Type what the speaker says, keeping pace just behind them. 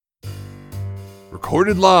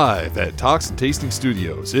Recorded live at Talks and Tasting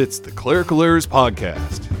Studios, it's the Clerical Errors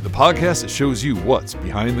Podcast, the podcast that shows you what's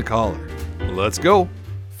behind the collar. Let's go.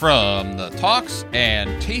 From the Talks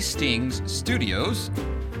and Tastings Studios,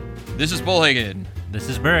 this is Bullhagen. This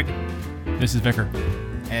is Berg. This is Vicar.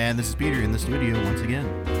 And this is Peter in the studio once again.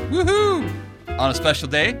 Woohoo! On a special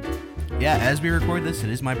day, Yeah, as we record this, it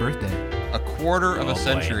is my birthday. a quarter of Oh, a boy.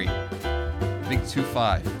 century. Big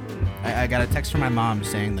 2-5. I got a text from my mom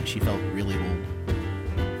saying that she felt really old.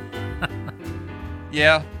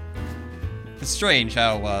 Yeah. It's strange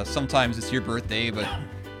how sometimes it's your birthday, but,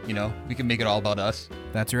 you know, we can make it all about us.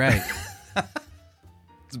 That's right.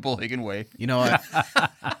 It's the Bullhagen way. You know,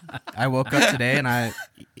 I woke up today and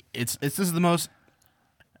this is the most.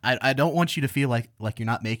 I don't want you to feel like you're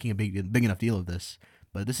not making a big enough deal of this,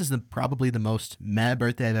 but this is probably the most mad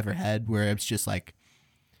birthday I've ever had. Where it's just like,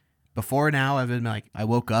 before now I've been like, I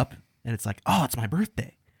woke up and it's like, oh, it's my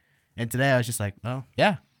birthday, and today I was just like, oh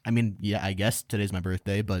yeah, I mean, yeah, I guess today's my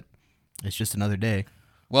birthday, but it's just another day.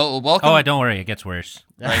 Well, welcome. Oh, don't worry, it gets worse.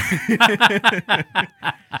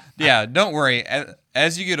 Yeah, don't worry.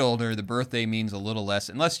 As you get older, the birthday means a little less,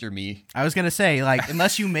 unless you're me. I was gonna say, like,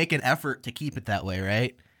 unless you make an effort to keep it that way,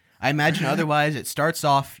 right? I imagine otherwise it starts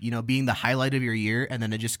off, being the highlight of your year, and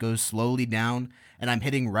then it just goes slowly down. And I'm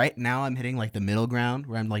hitting like the middle ground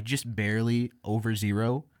where I'm like just barely over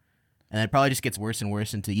zero, and it probably just gets worse and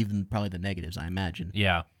worse into even probably the negatives, I imagine.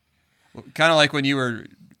 Yeah. Kind of like when you were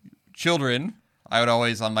children, I would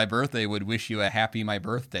always, on my birthday, would wish you a happy my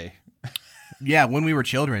birthday. Yeah, when we were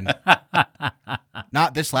children.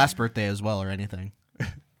 Not this last birthday as well or anything.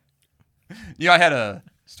 I had a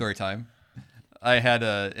story time. I had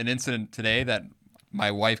an incident today that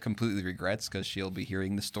my wife completely regrets because she'll be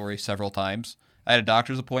hearing the story several times. I had a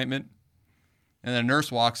doctor's appointment, and the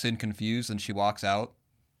nurse walks in confused, and she walks out.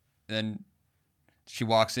 And then she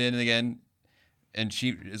walks in again, and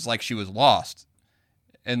it's like she was lost.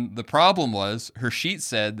 And the problem was her sheet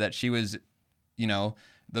said that she was,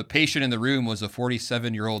 the patient in the room was a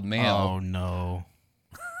 47-year-old male. Oh, no.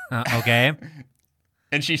 Okay.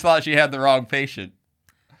 And she thought she had the wrong patient.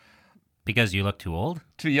 Because you look too old?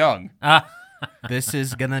 Too young. This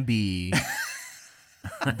is going to be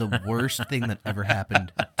the worst thing that ever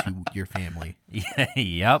happened to your family.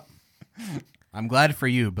 Yep. I'm glad for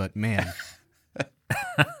you, but man.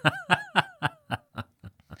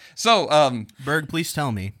 So, Berg, please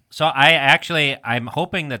tell me. So I'm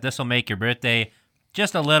hoping that this will make your birthday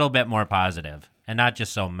just a little bit more positive and not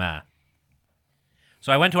just so meh.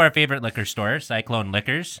 So I went to our favorite liquor store, Cyclone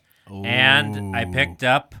Liquors, and I picked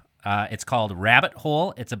up, it's called Rabbit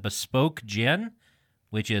Hole. It's a bespoke gin,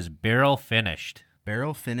 which is barrel finished.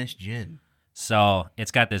 Barrel finished gin. So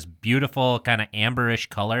it's got this beautiful kind of amberish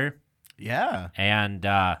color. Yeah. And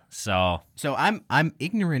so I'm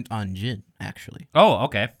ignorant on gin, actually. Oh,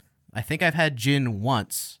 okay. I think I've had gin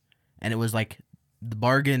once, and it was like the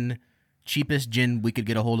bargain cheapest gin we could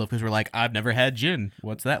get a hold of because we're like, I've never had gin.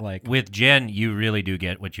 What's that like? With gin, you really do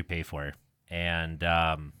get what you pay for. And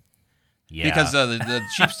yeah. Because the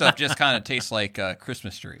cheap stuff just kind of tastes like a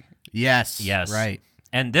Christmas tree. Yes. Right.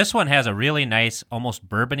 And this one has a really nice, almost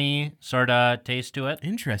bourbon-y sort of taste to it.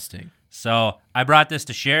 Interesting. So I brought this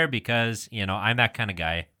to share because, I'm that kind of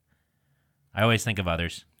guy. I always think of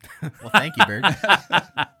others. Well, thank you, Berg.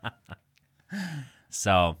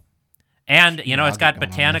 So, and, it's got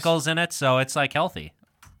get going on botanicals in it, so it's like healthy.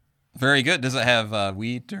 Very good. Does it have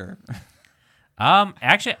wheat or?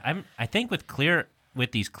 Actually, I think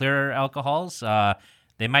with these clearer alcohols,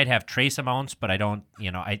 they might have trace amounts, but I don't,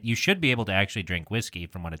 you should be able to actually drink whiskey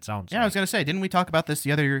from what it sounds Yeah, like. I was gonna say, didn't we talk about this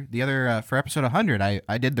the other for episode 100?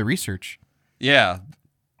 I did the research. Yeah.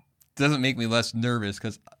 Doesn't make me less nervous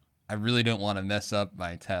because I really don't want to mess up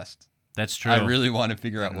my test. That's true. I really want to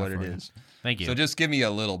figure out what it is. Thank you. So just give me a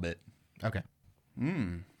little bit. Okay.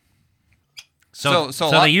 So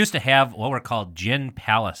So they used to have what were called gin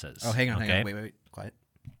palaces. Oh, hang on. Okay? Wait. Quiet.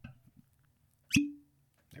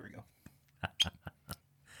 There we go.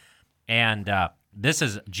 And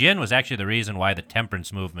gin was actually the reason why the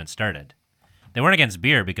temperance movement started. They weren't against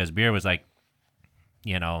beer because beer was like,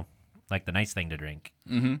 like the nice thing to drink,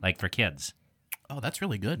 like for kids. Oh, that's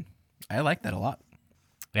really good. I like that a lot.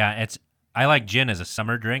 Yeah, I like gin as a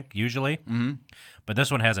summer drink usually, but this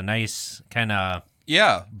one has a nice kind of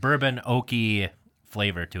bourbon oaky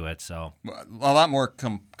flavor to it. So a lot more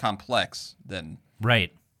complex than.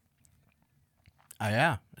 Right.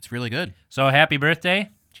 Yeah, it's really good. So happy birthday.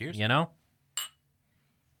 Cheers. And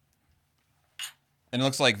it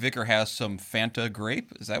looks like Vicar has some Fanta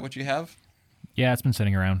grape. Is that what you have? Yeah, it's been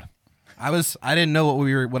sitting around. I didn't know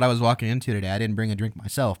what I was walking into today. I didn't bring a drink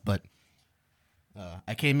myself, but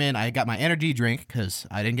I came in, I got my energy drink because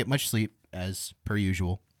I didn't get much sleep as per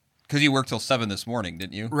usual. Because you worked till 7 this morning,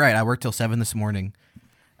 didn't you? Right, I worked till 7 this morning.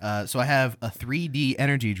 So I have a 3D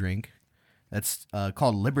energy drink that's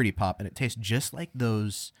called Liberty Pop, and it tastes just like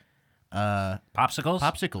those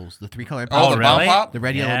Popsicles? the 3-color Oh, the really? Bomb Pop? the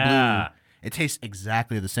red, yellow, Yeah. blue. It tastes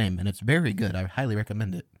exactly the same, and it's very good. I highly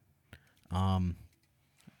recommend it.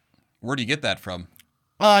 Where do you get that from?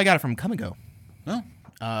 I got it from Come and Go. No.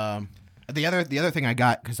 The other thing I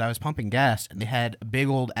got, because I was pumping gas, and they had a big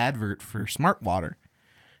old advert for Smart Water.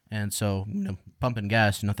 And so, pumping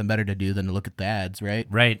gas, nothing better to do than to look at the ads, right?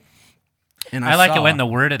 Right. And I like it saw- when the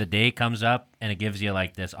word of the day comes up and it gives you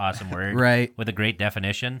like this awesome word Right. with a great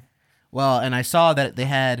definition. Well, and I saw that they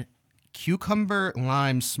had cucumber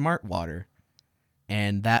lime Smart Water,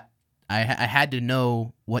 and that I had to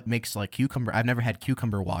know what makes like cucumber. I've never had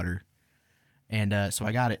cucumber water, and so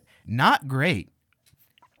I got it. Not great.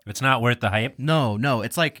 It's not worth the hype. No,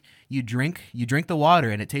 it's like you drink the water,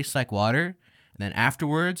 and it tastes like water, and then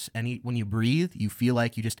afterwards, when you breathe, you feel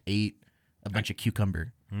like you just ate a bunch of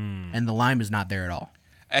cucumber, and the lime is not there at all.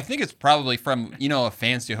 I think it's probably from, a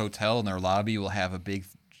fancy hotel in their lobby will have a big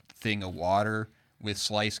thing of water with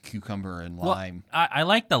sliced cucumber and lime. I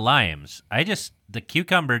like the limes. The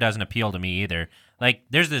cucumber doesn't appeal to me either. Like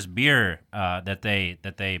there's this beer that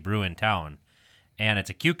they brew in town, and it's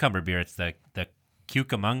a cucumber beer. It's the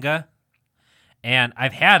Cucamonga, and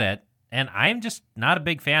I've had it, and I'm just not a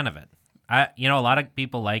big fan of it. A lot of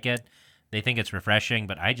people like it. They think it's refreshing,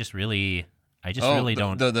 but I just really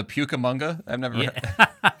don't. The Pucamunga? I've never heard.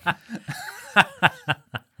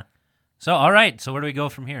 So all right, so where do we go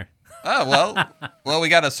from here? Oh, well, we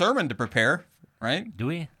got a sermon to prepare, right? Do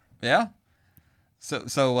we? Yeah.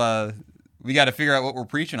 So we got to figure out what we're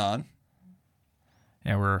preaching on.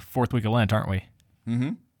 Yeah, we're 4th week of Lent, aren't we?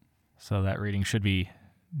 Mm-hmm. So that reading should be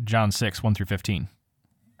John 6, 1 through 15.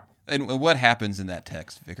 And what happens in that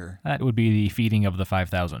text, Vicar? That would be the feeding of the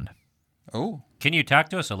 5,000. Oh. Can you talk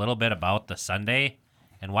to us a little bit about the Sunday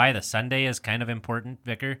and why the Sunday is kind of important,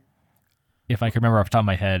 Vicar? If I could remember off the top of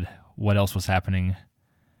my head what else was happening,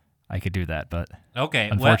 I could do that. But Okay.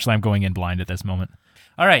 unfortunately, I'm going in blind at this moment.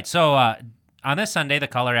 All right. So on this Sunday, the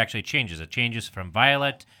color actually changes. It changes from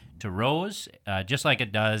violet to rose, just like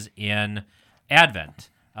it does in Advent.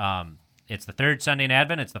 It's the 3rd Sunday in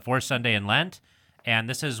Advent. It's the 4th Sunday in Lent. And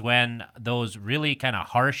this is when those really kind of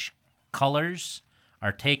harsh colors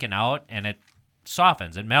are taken out and it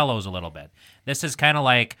softens, it mellows a little bit. This is kind of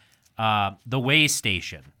like the way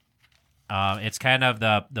station. It's kind of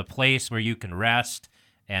the place where you can rest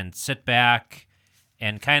and sit back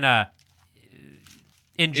and kind of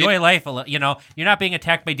enjoy life a little. You're not being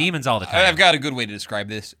attacked by demons all the time. I've got a good way to describe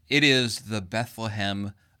this. It is the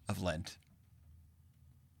Bethlehem of Lent.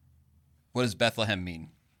 What does Bethlehem mean?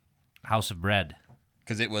 House of bread.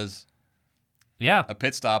 Because it was Yeah. a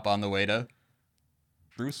pit stop on the way to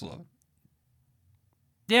Jerusalem.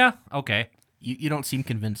 Yeah. Okay. You don't seem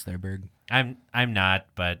convinced there, Berg. I'm not,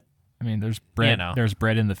 but I mean, there's bread. know. There's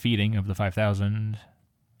bread in the feeding of the 5,000.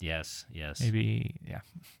 yes. Maybe, yeah.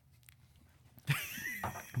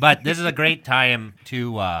 But this is a great time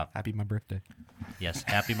to Happy my birthday. yes,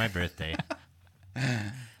 happy my birthday.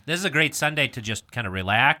 This is a great Sunday to just kind of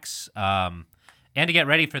relax and to get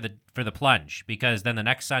ready for the plunge, because then the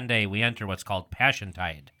next Sunday we enter what's called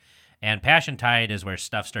Passiontide, and Passiontide is where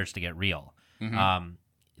stuff starts to get real.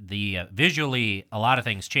 Visually, a lot of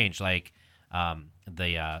things change. Like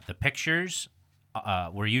the pictures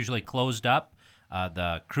were usually closed up.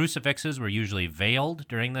 The crucifixes were usually veiled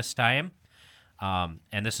during this time.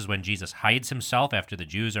 And this is when Jesus hides himself after the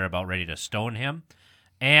Jews are about ready to stone him.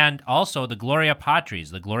 And also the Gloria Patris,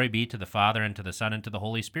 the glory be to the Father and to the Son and to the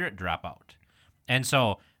Holy Spirit, drop out. And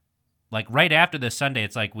so, like right after this Sunday,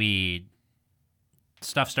 it's like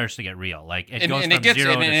stuff starts to get real. Like it goes from 0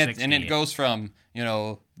 to 60. And it goes from,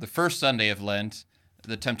 the first Sunday of Lent,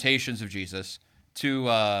 the temptations of Jesus,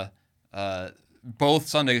 to both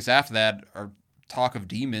Sundays after that are talk of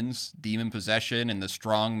demons, demon possession, and the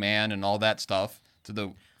strong man and all that stuff, to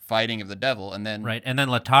the fighting of the devil. And then Right. And then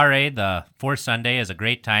Laetare, the 4th Sunday, is a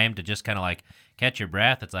great time to just kind of like catch your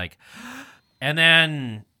breath. It's like, and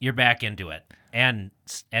then you're back into it. And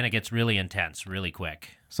it gets really intense really quick.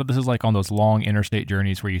 So this is like on those long interstate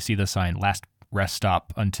journeys where you see the sign last rest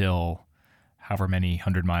stop until however many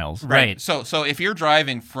 100 miles. Right. So if you're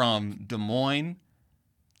driving from Des Moines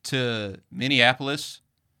to Minneapolis,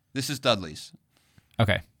 this is Dudley's.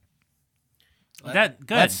 Okay. Good.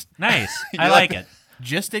 let's- Nice. You I like like it.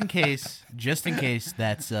 Just in case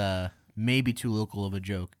that's maybe too local of a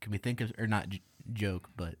joke. Can we think of, or not joke,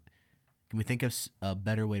 but can we think of a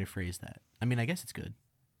better way to phrase that? I mean, I guess it's good.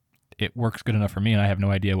 it works good enough for me, and I have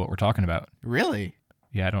no idea what we're talking about. Really?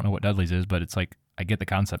 Yeah, I don't know what Dudley's is, but it's like I get the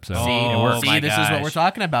concept, so See? it works. Oh my See, this is what gosh. we're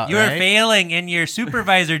talking about, You're right? failing in your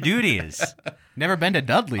supervisor duties. Never been to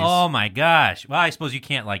Dudley's. Oh my gosh. Well, I suppose you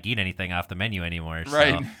can't like eat anything off the menu anymore. So.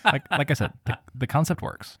 Right. Like I said, the concept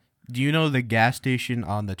works. Do you know the gas station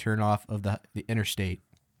on the turnoff of the interstate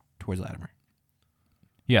towards Latimer?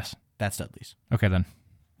 Yes. That's Dudley's. Okay then.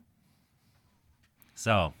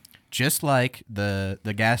 So Just like the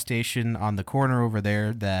gas station on the corner over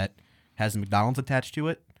there that has McDonald's attached to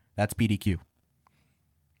it, that's PDQ.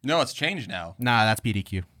 No, it's changed now. Nah, that's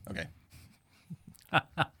PDQ. Okay.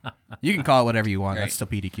 You can call it whatever you want. Right. That's still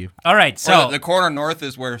PDQ. all right. So So the corner north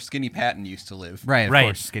is where Skinny Patton used to live. Right, of Right.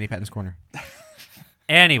 course. Skinny Patton's Corner.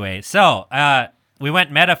 anyway, so we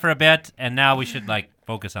went meta for a bit, and now we should like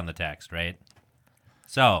focus on the text, right?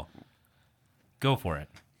 So go for it.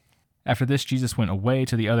 After this, Jesus went away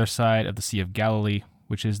to the other side of the Sea of Galilee,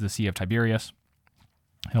 which is the Sea of Tiberias.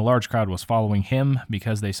 And a large crowd was following him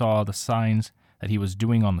because they saw the signs that he was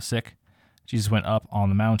doing on the sick. Jesus went up on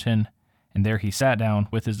the mountain, and there he sat down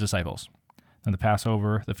with his disciples. Then the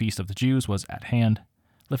Passover, the feast of the Jews, was at hand.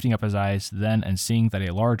 Lifting up his eyes then and seeing that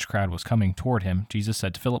a large crowd was coming toward him, Jesus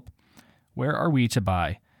said to Philip, "Where are we to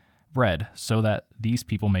buy bread so that these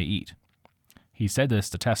people may eat?" He said this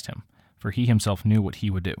to test him, for he himself knew what he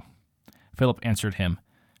would do. Philip answered him,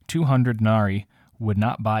 200 denarii would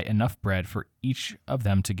not buy enough bread for each of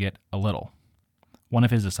them to get a little. One of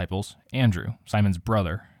his disciples, Andrew, Simon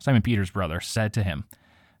Peter's brother, said to him,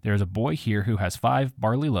 "There is a boy here who has 5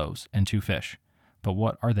 barley loaves and 2 fish, but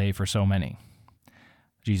what are they for so many?"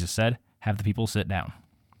 Jesus said, "Have the people sit down."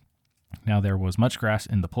 Now there was much grass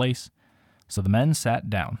in the place, so the men sat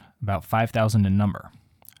down, about 5,000 in number.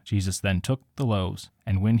 Jesus then took the loaves,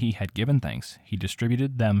 and when he had given thanks, he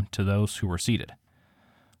distributed them to those who were seated.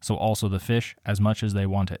 So also the fish, as much as they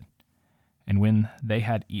wanted. And when they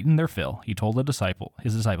had eaten their fill, he told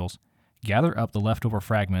his disciples, "Gather up the leftover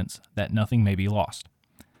fragments, that nothing may be lost."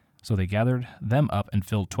 So they gathered them up and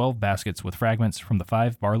filled 12 baskets with fragments from the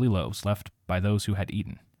 5 barley loaves left by those who had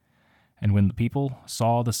eaten. And when the people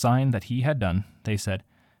saw the sign that he had done, they said,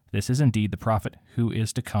 "This is indeed the prophet who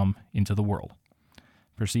is to come into the world."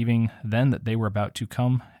 Perceiving then that they were about to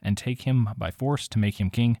come and take him by force to make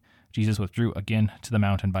him king, Jesus withdrew again to the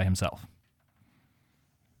mountain by himself.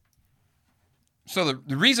 So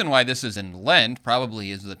the reason why this is in Lent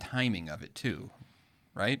probably is the timing of it too,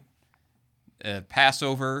 right?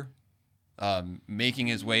 Passover, making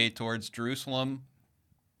his way towards Jerusalem.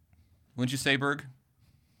 Wouldn't you say, Berg?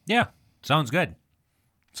 Yeah, sounds good.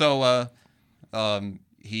 So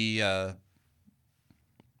he I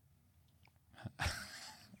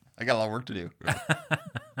got a lot of work to do.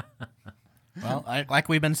 Well, like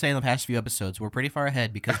we've been saying the past few episodes, we're pretty far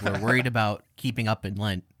ahead because we're worried about keeping up in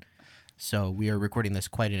Lent. So we are recording this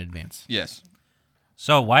quite in advance. Yes.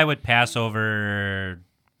 So why would Passover,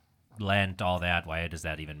 Lent, all that? Why does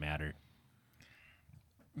that even matter?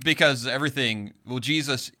 Because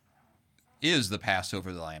Jesus is the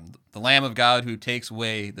Passover the Lamb of God who takes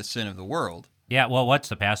away the sin of the world. Yeah, well, what's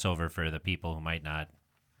the Passover for the people who might not?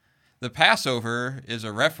 The Passover is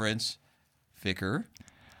a reference, Vicar.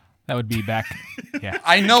 That would be back. Yeah.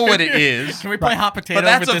 I know what it is, Can we play hot potato? but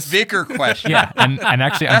that's with a this? Vicar question. Yeah, and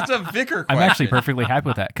actually, That's a Vicar I'm question. actually perfectly happy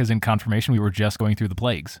with that because in confirmation we were just going through the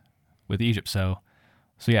plagues with Egypt, so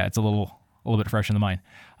yeah, it's a little bit fresh in the mind.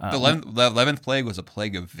 The 11th plague was a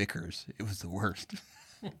plague of vicars. It was the worst.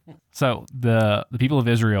 So the people of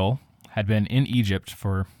Israel had been in Egypt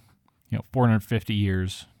for 450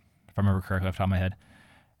 years, if I remember correctly off the top of my head,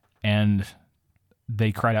 and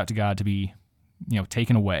they cried out to God to be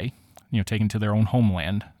taken away, taken to their own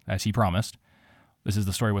homeland as He promised. This is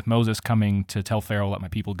the story with Moses coming to tell Pharaoh, "Let my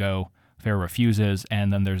people go." Pharaoh refuses,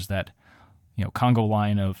 and then there's that Congo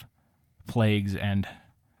line of plagues and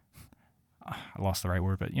I lost the right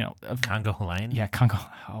word, but Congo line? yeah, Congo.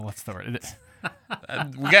 Oh, what's the word?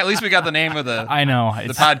 At least we got the name of the I know the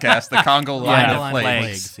it's podcast, the Congo Line Yeah. of Line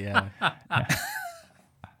Plagues. plagues.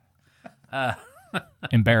 Yeah.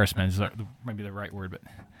 embarrassment is maybe the right word, but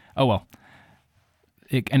oh well.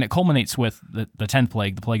 It culminates with the 10th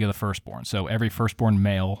plague, the plague of the firstborn. So every firstborn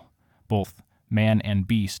male, both man and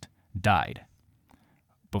beast, died.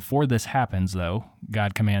 Before this happens, though,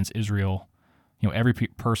 God commands Israel, every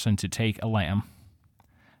person to take a lamb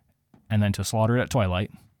and then to slaughter it at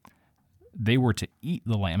twilight. They were to eat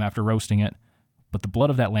the lamb after roasting it, but the blood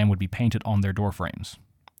of that lamb would be painted on their door frames.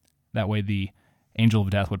 That way the angel of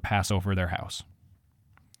death would pass over their house.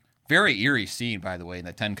 Very eerie scene, by the way, in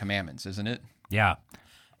the 10 Commandments, isn't it? Yeah,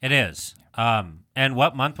 it is. And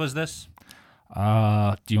what month was this? Do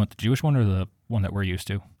you want the Jewish one or the one that we're used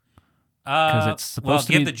to? it's supposed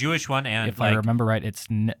to give be- the Jewish one and if I remember right, it's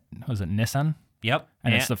was it Nisan? Yep.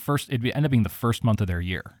 And it's the first. It'd end up being the first month of their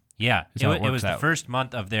year. Yeah, is how it it was works the out. first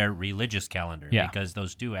month of their religious calendar. Yeah. Because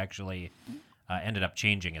those two actually ended up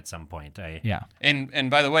changing at some point. Yeah, And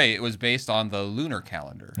by the way, it was based on the lunar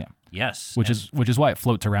calendar, yeah. Yes. Which is why it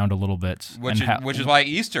floats around a little bit. which is why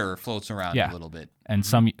Easter floats around Yeah. a little bit. And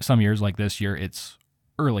some years like this year, it's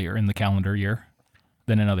earlier in the calendar year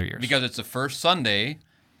than in other years. Because it's the first Sunday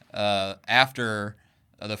after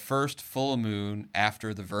the first full moon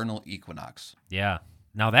after the vernal equinox. Yeah.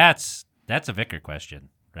 Now that's a vicar question,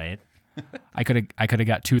 right? I could have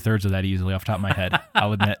got 2/3 of that easily off the top of my head.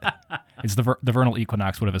 I'll admit, it's the vernal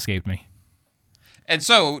equinox would have escaped me. And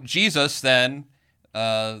so Jesus then,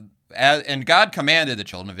 and God commanded the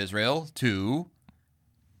children of Israel to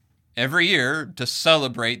every year to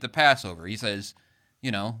celebrate the Passover. He says,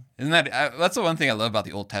 isn't that's the one thing I love about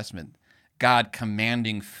the Old Testament, God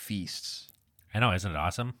commanding feasts. I know, isn't it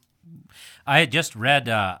awesome? I had just read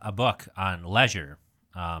a book on leisure,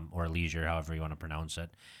 or leisure, however you want to pronounce it.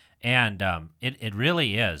 And it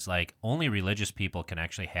really is like only religious people can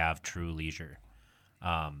actually have true leisure.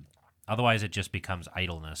 Otherwise, it just becomes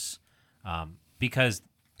idleness. Because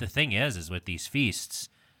the thing is with these feasts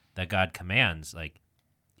that God commands, like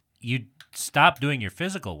you stop doing your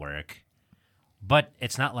physical work, but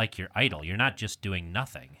it's not like you're idle. You're not just doing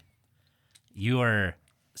nothing. You are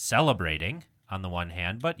celebrating on the one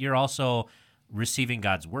hand, but you're also receiving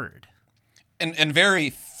God's word. And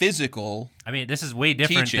very physical. I mean, this is way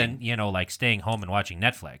different Teaching. than, like staying home and watching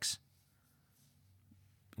Netflix.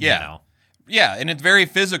 Yeah. You know? Yeah, and it's very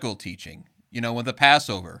physical teaching, with the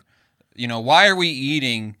Passover. Why are we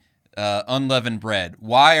eating unleavened bread?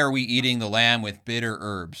 Why are we eating the lamb with bitter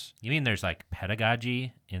herbs? You mean there's like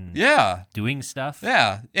pedagogy in Yeah. doing stuff?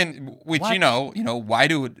 Yeah, and which What? why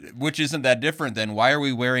which isn't that different than why are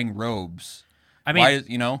we wearing robes? I mean,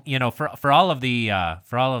 why, for all of the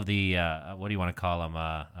what do you want to call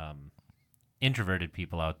them? Introverted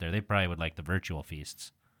people out there, they probably would like the virtual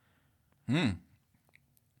feasts. I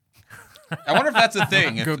wonder if that's a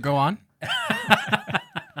thing. If- Go on.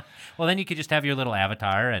 Well, then you could just have your little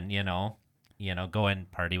avatar and go and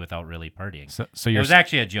party without really partying. So It you're was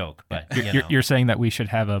actually a joke, but you're saying that we should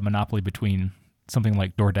have a monopoly between something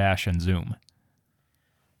like DoorDash and Zoom.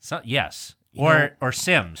 So, yes, or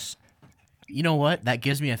Sims. You know what? That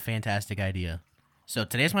gives me a fantastic idea. So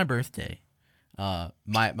today's my birthday.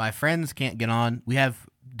 My friends can't get on. We have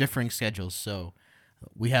differing schedules, so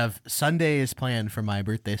we have Sundays planned for my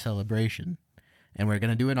birthday celebration, and we're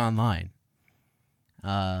gonna do it online.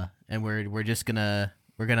 And we're just gonna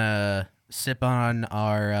sip on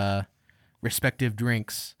our respective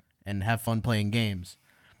drinks and have fun playing games.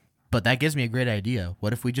 But that gives me a great idea.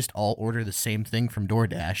 What if we just all order the same thing from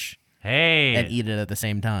DoorDash Hey, and eat it at the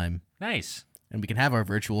same time, nice. and we can have our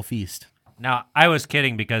virtual feast? Now, I was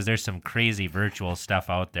kidding because there's some crazy virtual stuff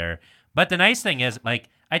out there. But the nice thing is, like,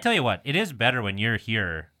 I tell you what, it is better when you're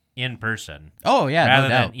here in person Oh yeah, rather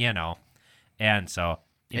no doubt. than, and so.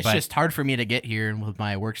 It's but- just hard for me to get here with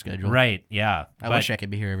my work schedule. Right, yeah. I wish I could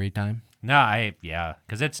be here every time. No,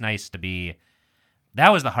 because it's nice to be.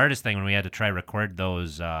 That was the hardest thing when we had to try record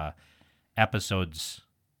those episodes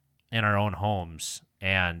in our own homes,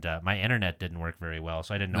 and my internet didn't work very well,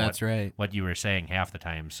 so I didn't know That's right. what you were saying half the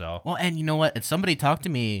time. So Well, and you know what? Somebody talked to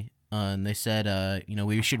me and they said,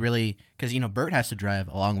 we should really, because Bert has to drive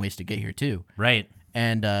a long ways to get here too, right,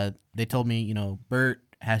 and they told me, Bert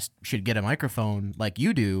should get a microphone like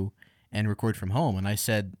you do and record from home. And I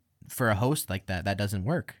said, for a host like that doesn't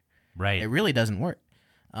work. right. It really doesn't work.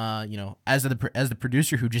 As the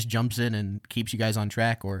producer who just jumps in and keeps you guys on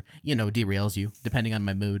track, or derails you depending on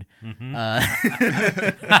my mood.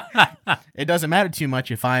 It doesn't matter too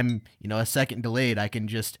much if I'm a second delayed. I can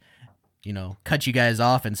just cut you guys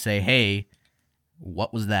off and say, hey,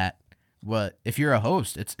 what was that? What if you're a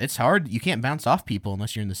host? It's hard. You can't bounce off people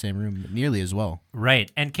unless you're in the same room nearly as well.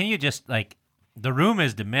 Right. And can you just the room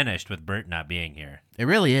is diminished with Bert not being here. It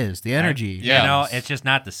really is the energy. Yeah. It's just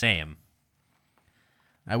not the same.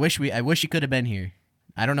 I wish you could have been here.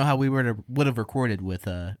 I don't know how we would have recorded with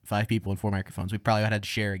 5 people and 4 microphones. We probably would have had to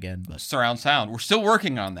share again. But surround sound. We're still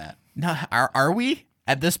working on that. no, are we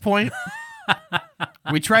at this point?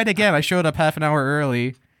 We tried again. I showed up half an hour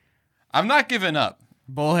early. I'm not giving up.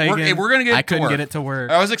 Bullhagen. We're gonna get. I it to couldn't work. get it to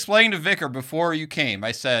work. I was explaining to Vicar before you came.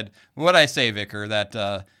 I said, "What I say, Vicar, that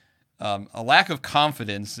a lack of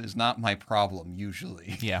confidence is not my problem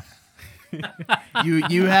usually." Yeah.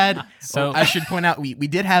 You had. So- I should point out we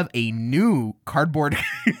did have a new cardboard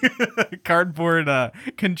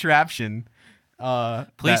contraption.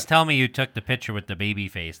 Please tell me you took the picture with the baby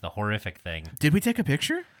face, the horrific thing. Did we take a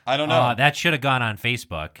picture? I don't know. That should have gone on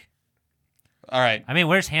Facebook. All right. I mean,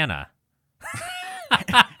 where's Hannah?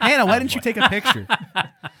 Hannah, why didn't you take a picture?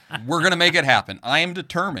 We're going to make it happen. I am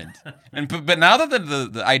determined. But now that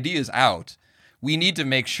the idea is out, we need to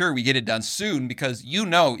make sure we get it done soon because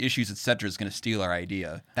Issues Etc. is going to steal our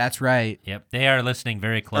idea. That's right. Yep, they are listening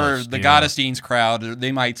very close. Or the to, Gottesdien's crowd,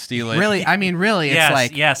 they might steal it. Really, it's yes,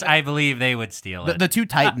 like yes, I believe they would steal it. the two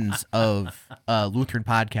titans of Lutheran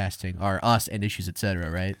podcasting are us and Issues Etc.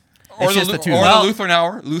 Right? Or It's just the two. Or Well, the Lutheran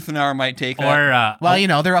Hour. Lutheran Hour might take that.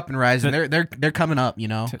 or they're up and rising. They're coming up.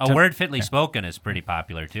 a word fitly spoken is pretty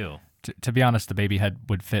popular too. To be honest, the baby head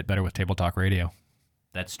would fit better with Table Talk Radio.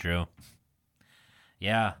 That's true.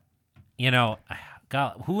 Yeah,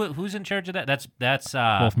 God, who's in charge of that? That's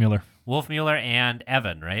Wolf Mueller. Wolf Mueller and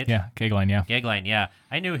Evan, right? Yeah, Kegline, yeah. Gagline, yeah.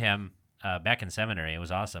 I knew him back in seminary. It was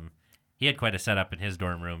awesome. He had quite a setup in his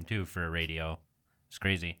dorm room, too, for a radio. It's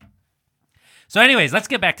crazy. So anyways, let's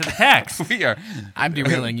get back to the text. We are. I'm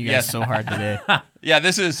derailing you guys Yes. so hard today. Yeah,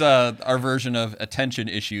 this is our version of attention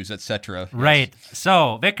issues, etc. Right.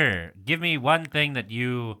 So, Vicar, give me one thing that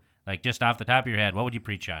you, like just off the top of your head, what would you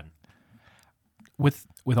preach on? With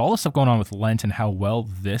all the stuff going on with Lent and how well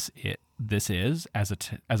this is as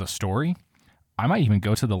a story, I might even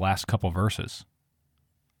go to the last couple verses.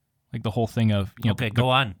 Like the whole thing of Okay, go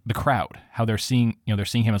on. the crowd, how they're seeing him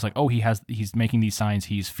as like, oh, he's making these signs,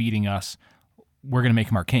 he's feeding us, we're gonna make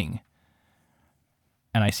him our king.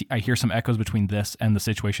 And I hear some echoes between this and the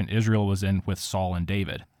situation Israel was in with Saul and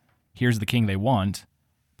David. Here's the king they want,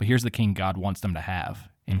 but here's the king God wants them to have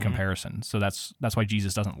in comparison. So that's why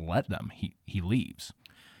Jesus doesn't let them. He leaves.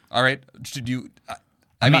 All right. Should you?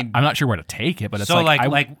 I'm not sure where to take it, but it's So, like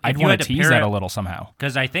like, I'd if you want had to to tease pair that it- a little somehow.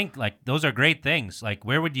 Because I think, like, those are great things. Like,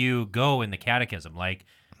 where would you go in the catechism? Like,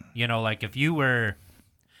 like if you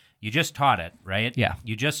just taught it, right? Yeah.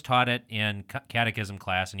 You just taught it in catechism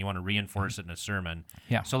class and you want to reinforce it in a sermon.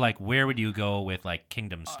 Yeah. So, like, where would you go with, like,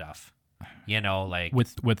 kingdom stuff? Like...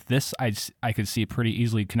 With this, I could see pretty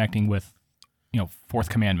easily connecting with, fourth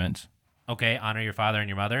commandment, Okay, honor your father and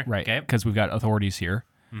your mother. right? Okay. Because we've got authorities here.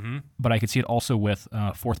 Mm-hmm. But I could see it also with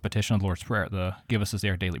fourth petition of the Lord's Prayer, the "Give us this day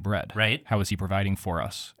our daily bread." Right. How is He providing for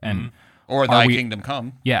us? And Or Are thy we- kingdom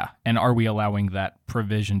come. yeah, and are we allowing that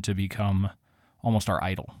provision to become almost our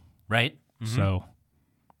idol? Right? So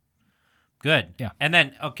Good. Yeah. And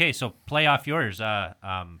then, okay, so play off yours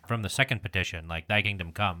from the second petition, like, thy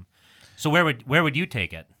kingdom come. So where would you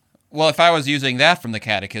take it? Well, if I was using that from the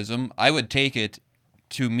catechism, I would take it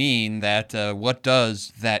to mean that what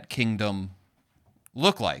does that kingdom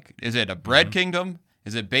look like? Is it a bread kingdom?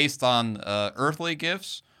 Is it based on earthly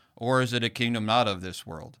gifts? Or is it a kingdom not of this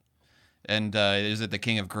world? And is it the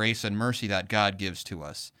king of grace and mercy that God gives to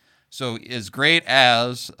us? So as great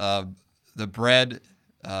as the bread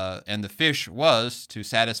and the fish was to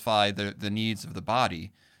satisfy the needs of the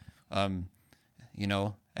body,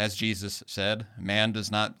 as Jesus said, man does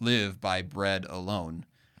not live by bread alone.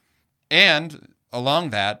 And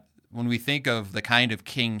along that, when we think of the kind of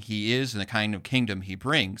king he is and the kind of kingdom he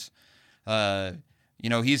brings,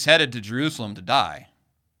 he's headed to Jerusalem to die.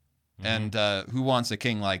 And who wants a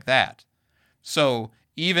king like that? So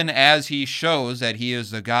even as he shows that he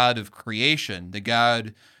is the God of creation, the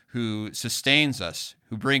God who sustains us,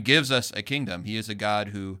 who gives us a kingdom, he is a God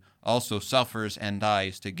who also suffers and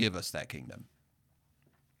dies to give us that kingdom.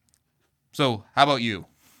 So how about you?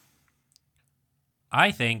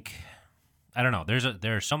 I think, I don't know.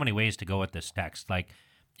 There are so many ways to go with this text. Like,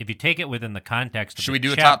 if you take it within the context of Should the we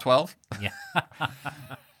do a chap- top 12? Yeah,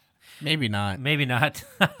 Maybe not. maybe not.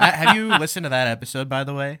 Have you listened to that episode, by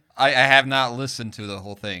the way? I have not listened to the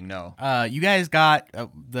whole thing, no. You guys got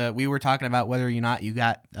we were talking about whether or not you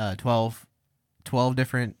got 12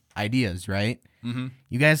 different ideas, right? Mm-hmm.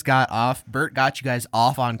 You guys got off. Bert got you guys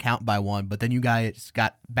off on count by one, but then you guys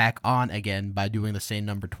got back on again by doing the same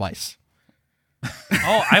number twice.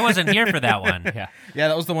 Oh, I wasn't here for that one. yeah, Yeah,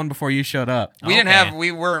 that was the one before you showed up. Okay.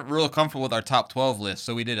 We weren't real comfortable with our top 12 list,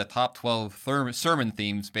 so we did a top 12 sermon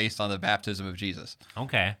themes based on the baptism of Jesus.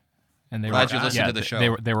 Okay. and they Glad were you listened to the show.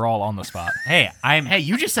 They were all on the spot. Hey, Hey,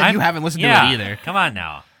 you just said you haven't listened to it either. Come on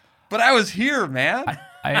now. But I was here, man.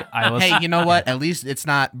 I listened. Hey, you know what? At least it's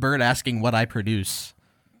not Bert asking what I produce.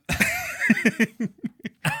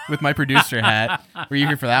 With my producer hat. Were you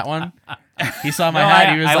here for that one? He saw my No,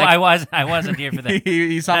 hat. He was like, I wasn't here for that.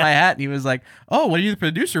 he saw my hat and he was like, "Oh, what are you the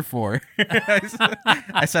producer for?"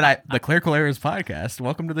 I said, "The Clerical Errors podcast.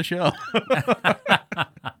 Welcome to the show."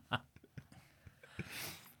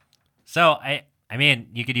 So I mean,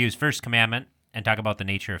 you could use First Commandment and talk about the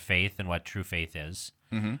nature of faith and what true faith is,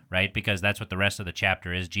 right? Because that's what the rest of the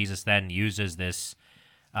chapter is. Jesus then uses this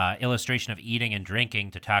illustration of eating and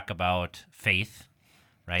drinking to talk about faith,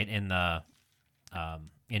 right? In the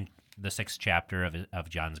 6th chapter of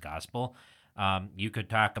John's Gospel. You could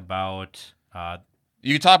talk about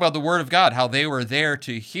You talk about the Word of God, how they were there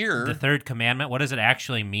to hear. the third commandment. What does it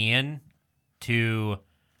actually mean to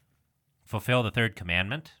fulfill the third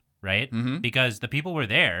commandment, right? Mm-hmm. Because the people were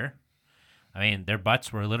there. I mean, their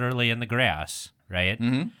butts were literally in the grass, right?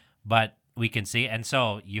 Mm-hmm. But we can see, and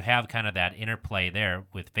so you have kind of that interplay there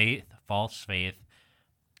with faith, false faith,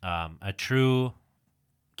 a true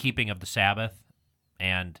keeping of the Sabbath,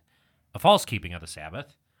 and a false keeping of the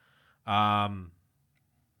Sabbath.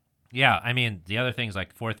 Yeah, I mean, the other things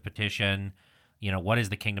like fourth petition, what is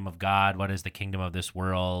the kingdom of God? What is the kingdom of this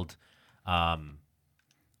world? And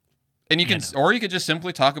you can, or you could just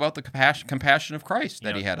simply talk about the compassion of Christ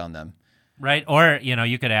that he had on them. Right. Or,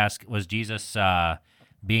 you could ask, was Jesus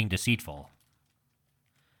being deceitful?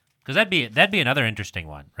 Because that'd be another interesting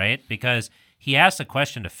one, right? Because he asks a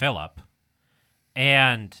question to Philip,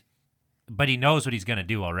 but he knows what he's going to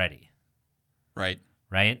do already. Right.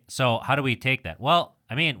 Right? So how do we take that? Well,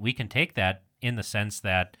 I mean, we can take that in the sense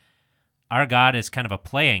that our God is kind of a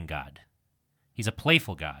playing God. He's a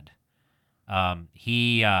playful God.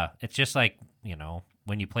 It's just like,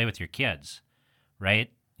 when you play with your kids,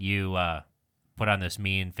 right? You put on this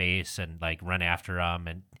mean face and like run after them,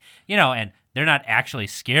 and and they're not actually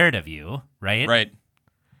scared of you, right? Right.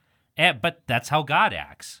 But that's how God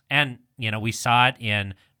acts, and we saw it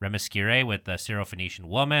in Themyscira with the Syrophoenician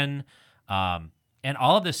woman, and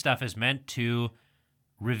all of this stuff is meant to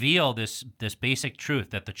reveal this basic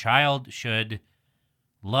truth that the child should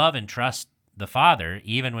love and trust the father,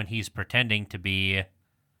 even when he's pretending to be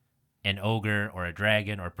an ogre or a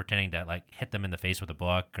dragon, or pretending to like hit them in the face with a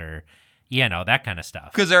book, or that kind of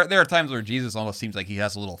stuff. Because there are times where Jesus almost seems like he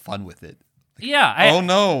has a little fun with it. Yeah. Oh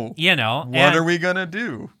no. What are we gonna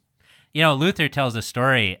do? Luther tells a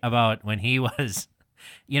story about when he was,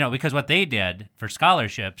 because what they did for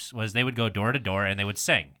scholarships was they would go door to door and they would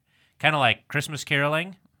sing, kind of like Christmas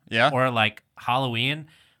caroling, or like Halloween,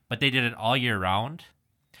 but they did it all year round,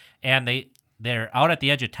 and they're out at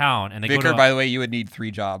the edge of town, and they Vicar, go to by the way, you would need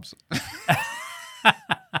 3 jobs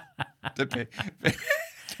to pay.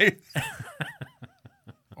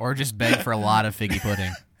 Or just beg for a lot of figgy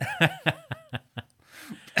pudding.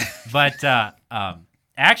 But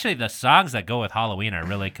actually, the songs that go with Halloween are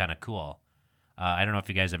really kind of cool. I don't know if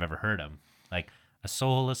you guys have ever heard them. Like, a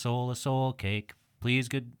soul cake. Please,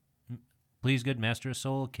 good master, a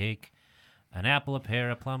soul cake. An apple, a pear,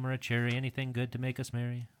 a plum, or a cherry. Anything good to make us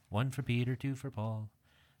merry. 1 for Peter, 2 for Paul.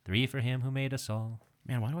 3 for him who made us all.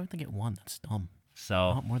 Man, why do I have to get 1? That's dumb. So,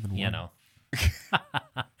 I want more than 1.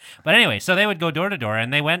 But anyway, so they would go door to door,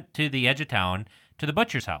 and they went to the edge of town to the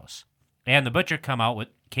butcher's house. And the butcher came out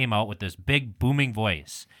with this big booming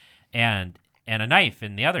voice and a knife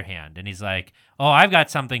in the other hand. And he's like, "Oh, I've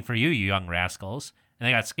got something for you, you young rascals." And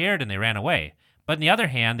they got scared and they ran away. But in the other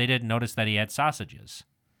hand, they didn't notice that he had sausages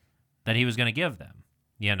that he was going to give them,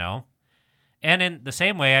 And in the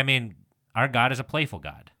same way, I mean, our God is a playful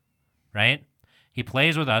God, right? He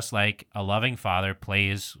plays with us like a loving father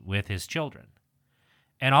plays with his children.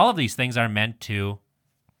 And all of these things are meant to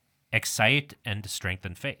excite and to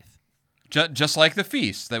strengthen faith. Just like the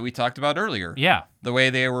feasts that we talked about earlier. Yeah. The way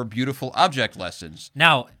they were beautiful object lessons.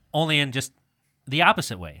 Now, only in just the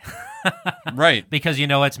opposite way. Right. Because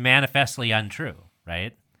it's manifestly untrue,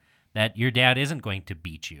 right? That your dad isn't going to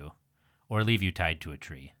beat you or leave you tied to a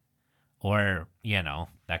tree or,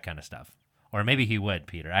 that kind of stuff. Or maybe he would,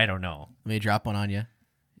 Peter. I don't know. Let me drop one on you.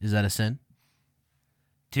 Is that a sin?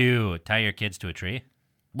 To tie your kids to a tree?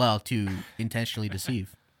 Well, to intentionally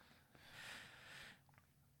deceive.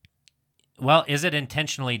 Well, is it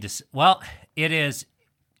intentionally? Well, it is.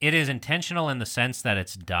 It is intentional in the sense that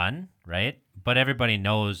it's done, right? But everybody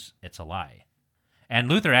knows it's a lie. And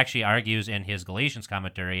Luther actually argues in his Galatians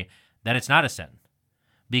commentary that it's not a sin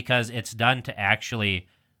because it's done to actually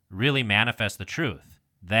really manifest the truth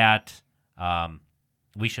that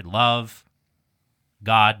we should love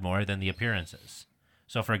God more than the appearances.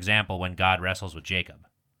 So, for example, when God wrestles with Jacob,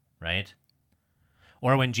 right?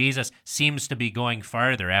 Or when Jesus seems to be going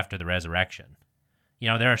farther after the resurrection.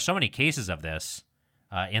 There are so many cases of this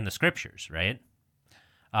in the scriptures, right?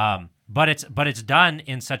 But it's done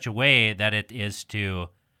in such a way that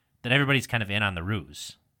that everybody's kind of in on the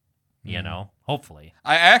ruse, hopefully.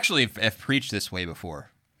 I actually have preached this way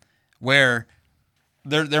before, where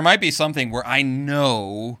there might be something where I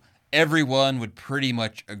know everyone would pretty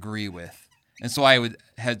much agree with. And so I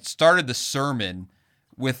had started the sermon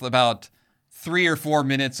with about 3 or 4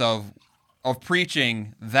 minutes of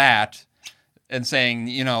preaching that and saying,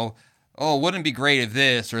 oh, wouldn't it be great if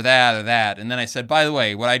this or that or that? And then I said, by the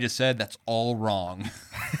way, what I just said, that's all wrong.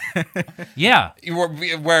 Yeah. Where,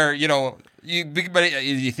 but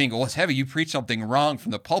you think, well, it's heavy. You preach something wrong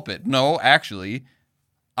from the pulpit. No, actually,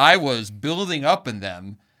 I was building up in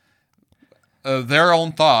them their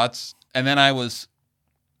own thoughts, and then I was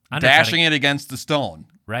dashing it against the stone.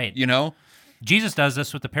 Right. Jesus does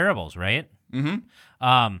this with the parables, right?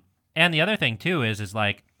 Mm-hmm. And the other thing, too, is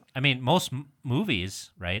like, I mean, most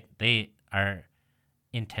movies, right, they are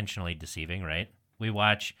intentionally deceiving, right? We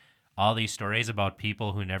watch all these stories about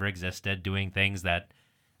people who never existed doing things that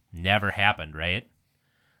never happened, right?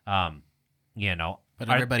 But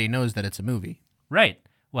everybody knows that it's a movie. Right.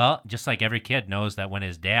 Well, just like every kid knows that when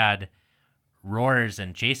his dad roars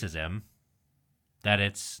and chases him, that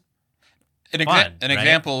it's fun, an right?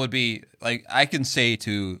 example would be, like, I can say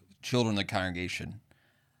to children in the congregation,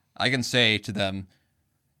 I can say to them,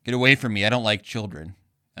 get away from me, I don't like children.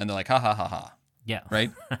 And they're like, ha, ha, ha, ha. Yeah.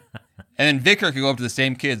 Right? And then Vicar could go up to the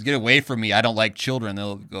same kids, get away from me, I don't like children.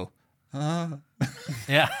 They'll go, ah.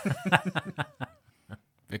 Yeah.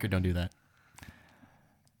 Vicar, don't do that.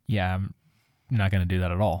 Yeah, I'm not going to do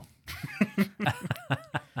that at all.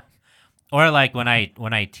 Or like when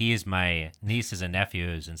I tease my nieces and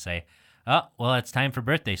nephews and say, oh, well, it's time for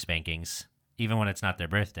birthday spankings, even when it's not their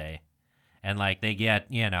birthday. And like they get,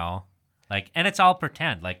 and it's all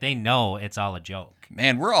pretend. Like they know it's all a joke.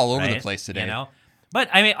 Man, we're all over right? the place today. But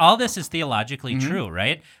I mean, all this is theologically true,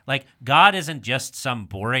 right? Like God isn't just some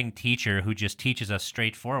boring teacher who just teaches us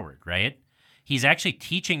straightforward, right? He's actually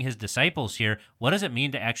teaching his disciples here, what does it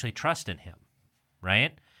mean to actually trust in him,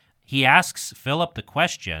 right? He asks Philip the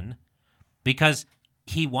question because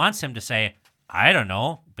he wants him to say, I don't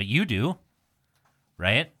know, but you do,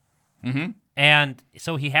 right? Mm-hmm. And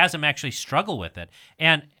so he has him actually struggle with it.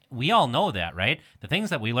 And we all know that, right? The things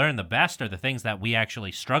that we learn the best are the things that we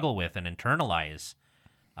actually struggle with and internalize.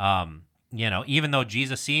 Even though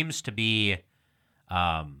Jesus seems to be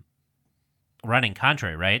running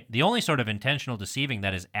contrary, right? The only sort of intentional deceiving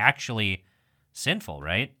that is actually sinful,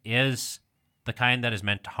 right, is the kind that is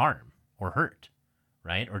meant to harm or hurt,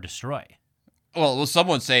 right, or destroy. Well, some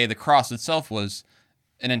would say the cross itself was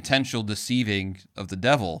an intentional deceiving of the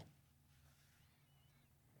devil.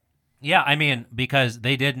 Yeah, I mean, because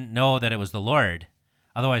they didn't know that it was the Lord.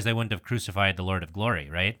 Otherwise, they wouldn't have crucified the Lord of glory,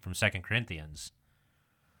 right, from 2 Corinthians.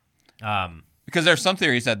 Because there's some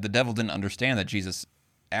theories that the devil didn't understand that Jesus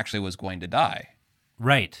actually was going to die.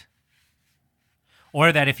 Right.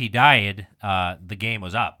 Or that if he died, the game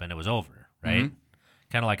was up and it was over, right? Mm-hmm.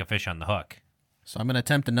 Kind of like a fish on the hook. So I'm going to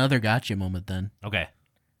attempt another gotcha moment then. Okay.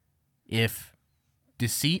 If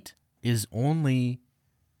deceit is only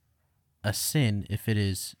a sin if it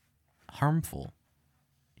is harmful,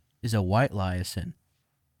 is a white lie a sin?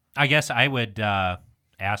 I guess I would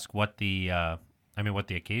ask what the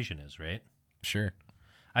occasion is, right? Sure.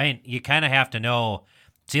 I mean, you kind of have to know.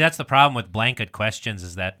 See, that's the problem with blanket questions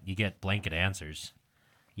is that you get blanket answers,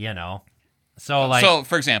 So,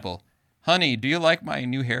 for example, honey, do you like my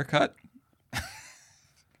new haircut?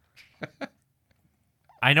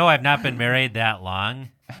 I know I've not been married that long,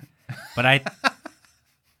 but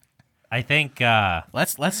I think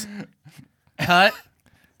Let's cut.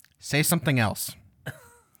 Say something else.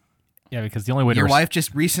 Yeah, because the only way Your to wife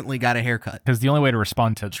just recently got a haircut. because the only way to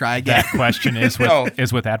respond to Try again. that question is with No.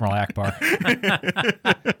 is with Admiral Akbar.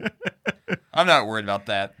 I'm not worried about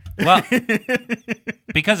that. well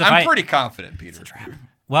because if I'm pretty confident, Peter.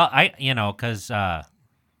 because my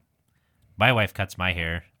wife cuts my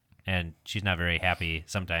hair, and she's not very happy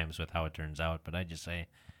sometimes with how it turns out. But I just say,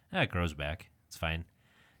 it grows back. It's fine,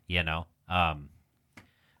 But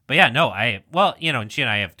yeah, no, and she and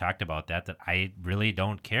I have talked about that I really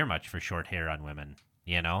don't care much for short hair on women,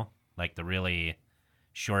 like the really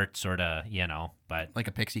short sort of, but Like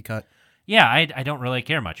a pixie cut. yeah, I don't really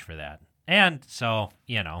care much for that. And so,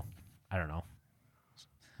 I don't know.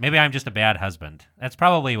 Maybe I'm just a bad husband. That's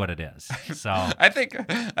probably what it is. So I think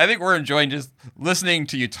we're enjoying just listening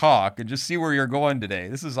to you talk and just see where you're going today.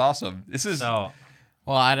 This is awesome. so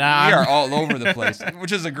Well, We are all over the place,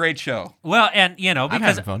 which is a great show. well, and because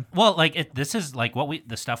having fun. well, like this is like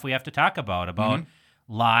the stuff we have to talk about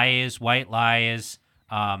lies, white lies.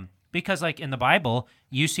 Because like in the Bible,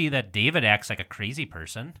 you see that David acts like a crazy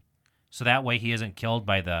person, so that way he isn't killed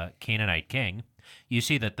by the Canaanite king. You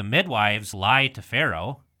see that the midwives lie to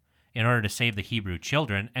Pharaoh in order to save the Hebrew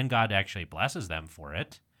children, and God actually blesses them for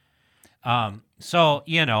it. Because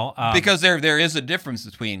there is a difference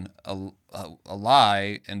between a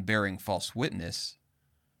lie and bearing false witness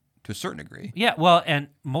to a certain degree. Yeah, well, and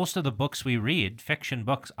most of the books we read, fiction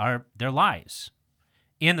books, they're lies,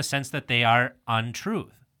 in the sense that they are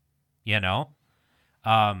untruth, you know?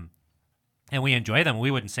 And we enjoy them.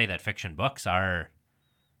 We wouldn't say that fiction books are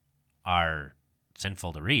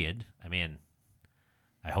sinful to read. I mean,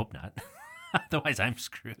 I hope not. Otherwise, I'm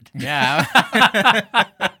screwed. Yeah.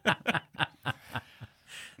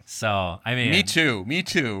 So, I mean... Me too.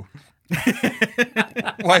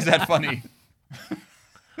 Why is that funny?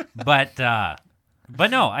 But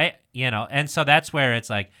no, and so that's where it's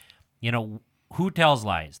like, who tells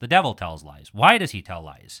lies? The devil tells lies. Why does he tell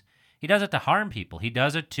lies? He does it to harm people. He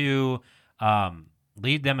does it to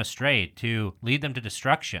lead them astray, to lead them to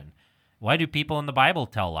destruction. Why do people in the Bible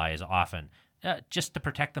tell lies often? Just to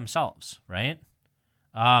protect themselves, right?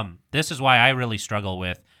 This is why I really struggle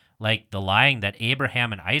with, like, the lying that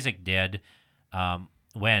Abraham and Isaac did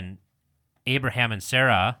when Abraham and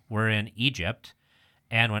Sarah were in Egypt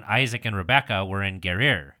and when Isaac and Rebekah were in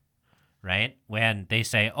Gerar, right? When they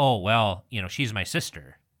say, oh, well, she's my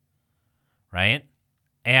sister, right?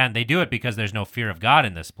 And they do it because there's no fear of God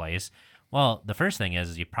in this place. Well, the first thing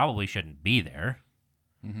is you probably shouldn't be there,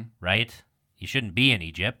 right? You shouldn't be in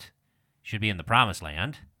Egypt. You should be in the Promised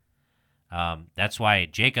Land. That's why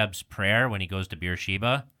Jacob's prayer when he goes to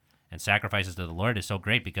Beersheba and sacrifices to the Lord is so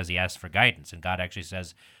great, because he asks for guidance. And God actually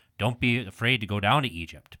says, don't be afraid to go down to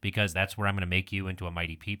Egypt, because that's where I'm going to make you into a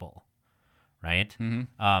mighty people, right?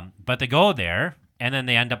 But they go there, and then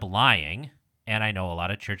they end up lying. And I know a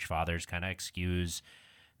lot of church fathers kind of excuse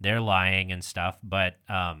their lying and stuff. But,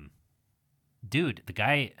 dude,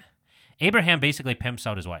 Abraham basically pimps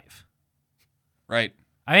out his wife. Right.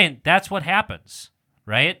 I mean, that's what happens,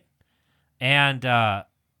 right? And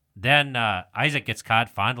then Isaac gets caught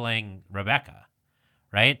fondling Rebekah,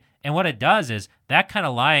 right? And what it does is that kind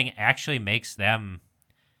of lying actually makes them,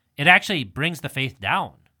 it actually brings the faith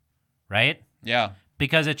down, right? Yeah.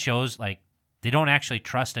 Because it shows, like, they don't actually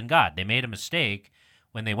trust in God. They made a mistake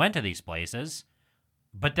when they went to these places,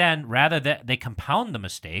 but then rather that they compound the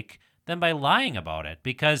mistake than by lying about it,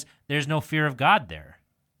 because there's no fear of God there.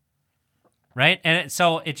 Right? And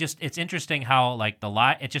so it's interesting how, like, the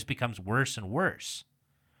lie, it just becomes worse and worse.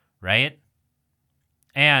 Right?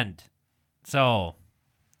 And so,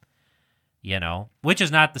 which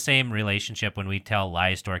is not the same relationship when we tell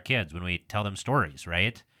lies to our kids, when we tell them stories,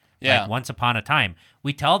 right? Yeah. Like Once Upon a Time.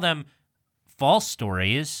 We tell them false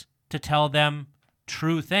stories to tell them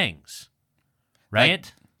true things.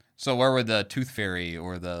 Right? So where would the Tooth Fairy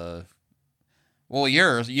or the... Well,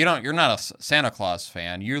 you're not a Santa Claus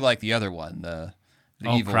fan. You're like the other one, the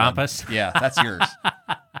evil Krampus? one. Yeah, that's yours.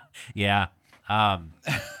 Yeah. And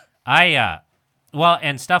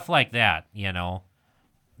stuff like that,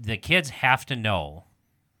 the kids have to know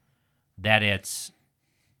that it's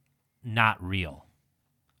not real.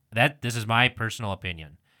 This is my personal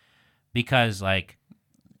opinion, because, like,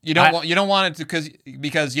 you don't want it to,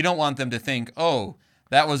 because you don't want them to think, oh,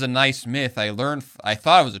 that was a nice myth I learned. I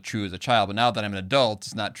thought it was true as a child, but now that I'm an adult,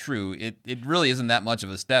 it's not true. It really isn't that much of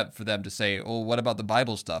a step for them to say, oh, what about the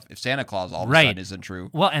Bible stuff? If Santa Claus all of a sudden isn't true.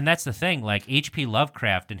 Well, and that's the thing. Like H.P.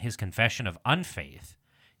 Lovecraft in his Confession of Unfaith,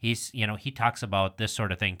 he talks about this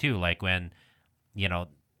sort of thing too. Like when,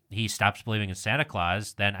 he stops believing in Santa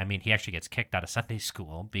Claus, then, I mean, he actually gets kicked out of Sunday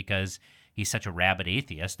school because he's such a rabid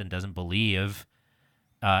atheist and doesn't believe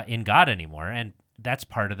in God anymore. And that's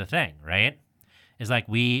part of the thing, right? Is like,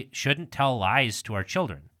 we shouldn't tell lies to our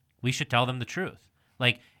children. We should tell them the truth.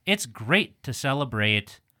 Like, it's great to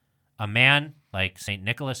celebrate a man like St.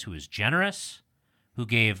 Nicholas, who is generous, who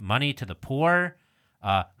gave money to the poor,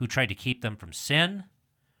 who tried to keep them from sin.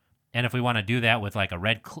 And if we want to do that with like a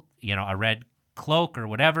red cloak or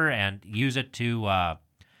whatever, and use it to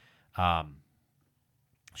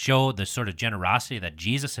show the sort of generosity that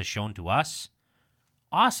Jesus has shown to us,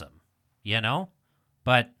 awesome,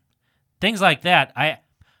 But things like that, I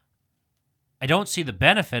don't see the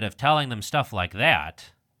benefit of telling them stuff like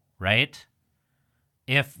that, right?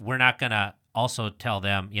 If we're not going to also tell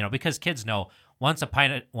them, because kids know once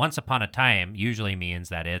upon a time usually means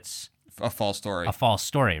that it's a false story. A false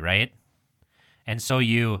story, right? And so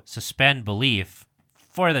you suspend belief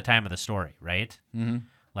for the time of the story, right? Mm-hmm.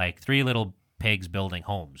 Like Three Little Pigs Building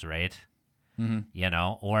Homes, right?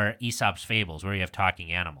 Mm-hmm. Or Aesop's Fables, where you have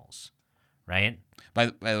talking animals, right? By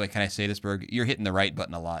the way, can I say this, Berg? You're hitting the right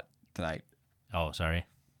button a lot tonight. Oh, sorry.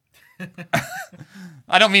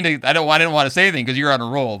 I don't mean to. I didn't want to say anything because you're on a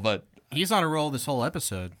roll, but He's on a roll this whole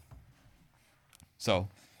episode. so.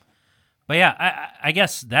 But yeah, I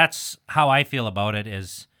guess that's how I feel about it.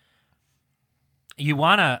 Is you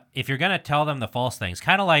wanna, if you're gonna tell them the false things,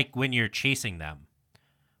 kind of like when you're chasing them,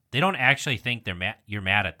 they don't actually think you're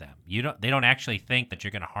mad at them. They don't actually think that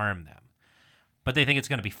you're gonna harm them, but they think it's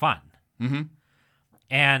gonna be fun. Mm-hmm.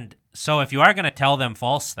 And so if you are going to tell them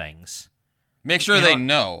false things, Make sure they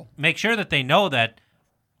know. make sure that they know that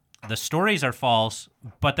the stories are false,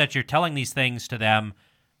 but that you're telling these things to them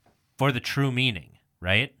for the true meaning,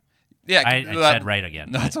 right? Yeah, I said right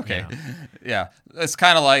again. No, it's but, okay. you know. Yeah, it's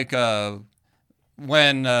kind of like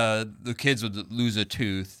when the kids would lose a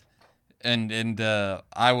tooth, and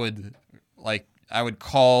I would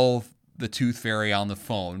call the tooth fairy on the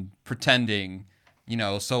phone, pretending,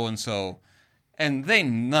 so and so, and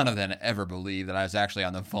none of them ever believed that I was actually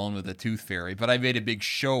on the phone with the tooth fairy, but I made a big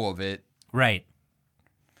show of it. Right.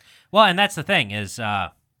 Well, and that's the thing is,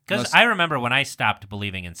 because I remember when I stopped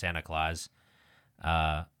believing in Santa Claus,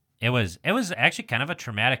 it was actually kind of a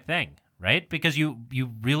traumatic thing, right? Because you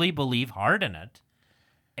really believe hard in it,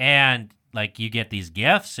 and like you get these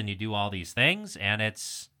gifts and you do all these things, and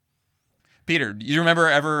it's. Peter, do you remember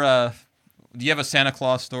ever? Do you have a Santa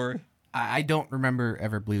Claus story? I don't remember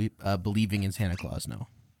ever believing in Santa Claus. No.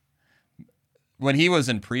 When he was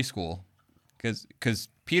in preschool, because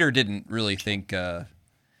Peter didn't really think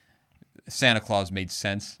Santa Claus made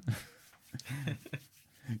sense,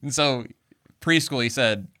 and so preschool he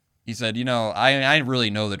said, I really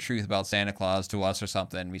know the truth about Santa Claus to us or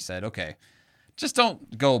something. We said, okay, just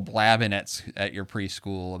don't go blabbing at your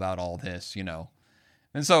preschool about all this,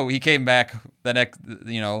 And so he came back the next,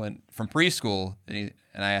 and from preschool,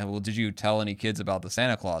 well, did you tell any kids about the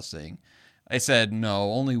Santa Claus thing? I said,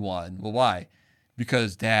 no, only one. Well, why?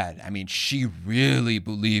 Because Dad, she really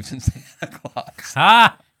believed in Santa Claus.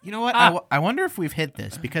 Ah! You know what? I wonder if we've hit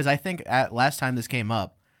this, because I think last time this came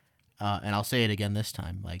up, and I'll say it again this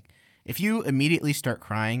time, like, if you immediately start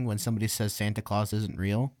crying when somebody says Santa Claus isn't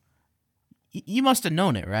real, you must have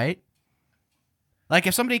known it, right? Like,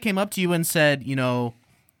 if somebody came up to you and said,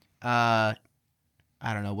 I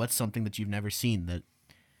don't know, what's something that you've never seen that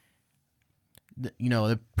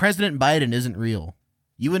the President Biden isn't real,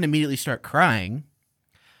 you wouldn't immediately start crying.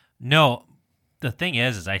 No, the thing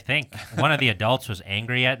is I think one of the adults was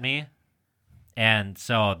angry at me, and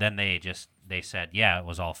so then they said, yeah, it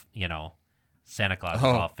was all, Santa Claus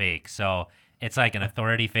was all fake. So it's like an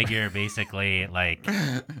authority figure, basically, like.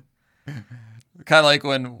 Kind of like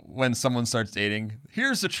when someone starts dating.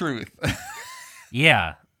 Here's the truth.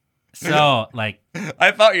 Yeah. So, like.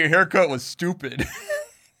 I thought your haircut was stupid.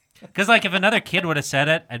 Because, like, if another kid would have said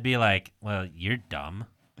it, I'd be like, well, you're dumb.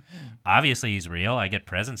 Obviously, he's real. I get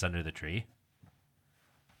presents under the tree.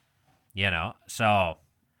 So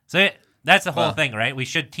that's the whole thing, right? We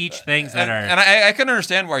should teach things that are... And I can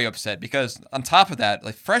understand why you're upset, because on top of that,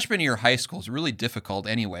 like, freshman year of high school is really difficult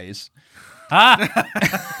anyways.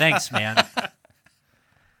 Thanks, man.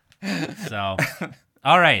 So,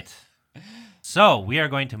 all right. So, we are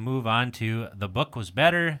going to move on to The Book Was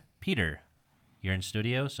Better. Peter, you're in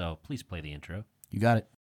studio, so please play the intro. You got it.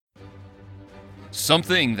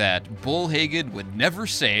 Something that Bull Hagen would never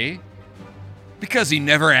say because he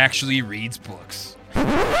never actually reads books.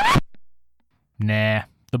 Nah,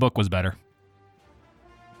 the book was better.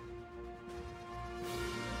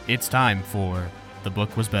 It's time for The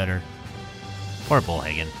Book Was Better. Poor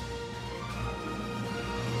Bullhagen.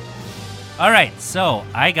 All right, so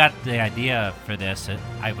I got the idea for this.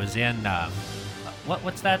 I was in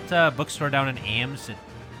what's that bookstore down in Ames? It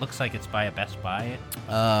looks like it's by a Best Buy.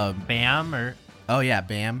 BAM or oh yeah,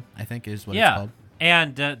 BAM, I think is what it's called.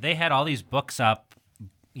 And they had all these books up,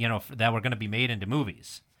 that were going to be made into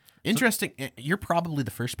movies. Interesting. You're probably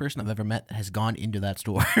the first person I've ever met that has gone into that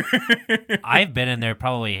store. I've been in there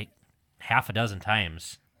probably half a dozen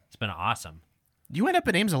times. It's been awesome. Do you end up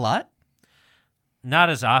at Ames a lot?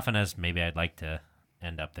 Not as often as maybe I'd like to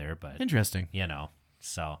end up there, but interesting.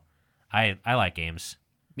 So I like Ames.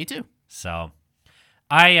 Me too. So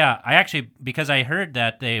I actually, because I heard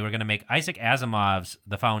that they were going to make Isaac Asimov's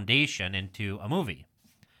The Foundation into a movie.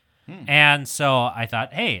 And so I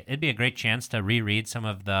thought, hey, it'd be a great chance to reread some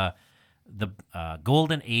of the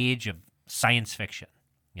golden age of science fiction.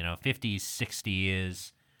 50s,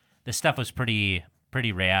 60s. This stuff was pretty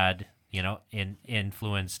rad.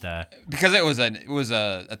 Influenced. Because it was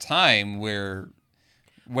a time where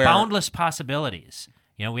boundless possibilities.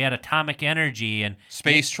 We had atomic energy and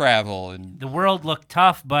space travel, and the world looked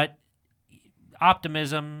tough, but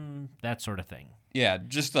optimism, that sort of thing. Yeah,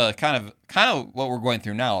 just kind of what we're going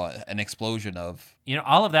through now, an explosion of...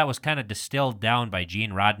 all of that was kind of distilled down by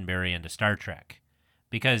Gene Roddenberry into Star Trek.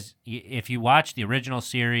 Because if you watch the original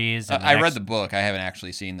series... I read the book. I haven't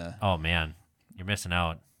actually seen the... Oh, man. You're missing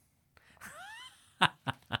out.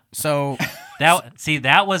 So...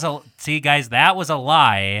 that was a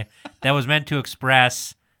lie that was meant to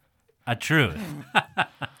express a truth.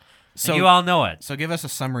 So you all know it. So give us a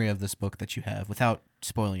summary of this book that you have without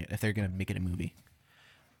spoiling it, if they're going to make it a movie.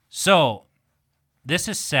 So, this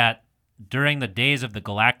is set during the days of the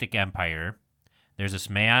Galactic Empire. There's this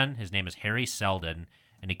man, his name is Harry Seldon,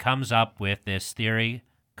 and he comes up with this theory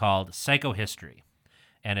called psychohistory.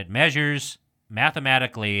 And it measures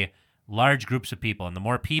mathematically large groups of people. And the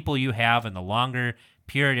more people you have and the longer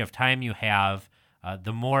period of time you have,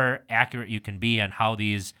 the more accurate you can be on how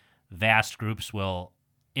these vast groups will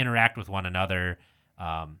interact with one another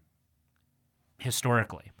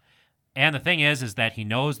historically. And the thing is that he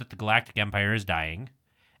knows that the Galactic Empire is dying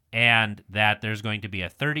and that there's going to be a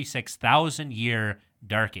 36,000-year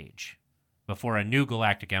dark age before a new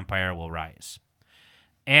Galactic Empire will rise.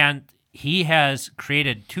 And he has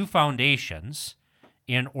created two foundations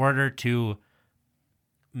in order to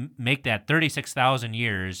make that 36,000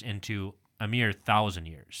 years into a mere 1,000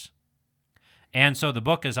 years. And so the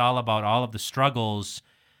book is all about all of the struggles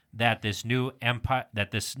that this new empire,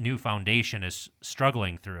 that this new foundation is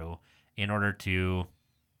struggling through in order to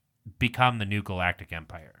become the new Galactic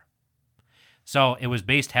Empire. So it was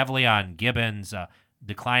based heavily on Gibbon's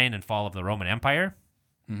Decline and Fall of the Roman Empire.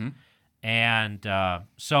 Mm-hmm. And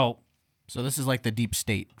so this is like the deep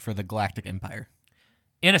state for the Galactic Empire.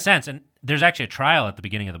 in a sense, and there's actually a trial at the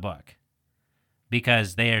beginning of the book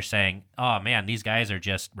because they are saying, oh man, these guys are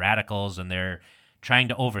just radicals and they're trying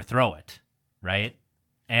to overthrow it, right?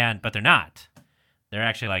 But they're not. They're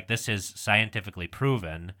actually like, this is scientifically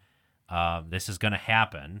proven. This is going to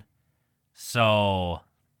happen. So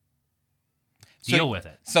deal with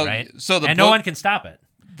it, right? And no one can stop it.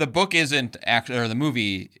 The book isn't or the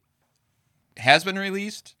movie has been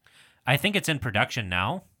released. I think it's in production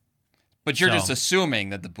now. But you're just assuming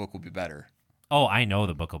that the book will be better. Oh, I know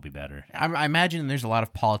the book will be better. I imagine there's a lot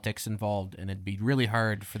of politics involved, and it'd be really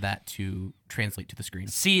hard for that to translate to the screen.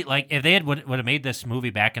 See, like if they would have made this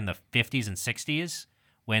movie back in the 50s and 60s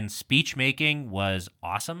when speech making was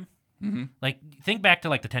awesome, like think back to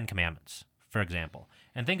like the Ten Commandments, for example,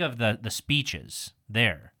 and think of the speeches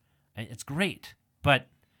there. It's great, but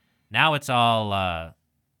now it's all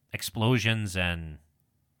explosions and.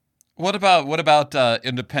 What about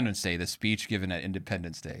Independence Day? The speech given at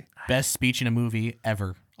Independence Day. Best speech in a movie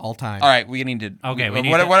ever, all time. All right, we need to. Okay,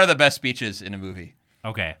 what are the best speeches in a movie?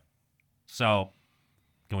 Okay, so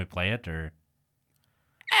can we play it or?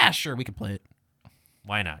 Sure, we can play it.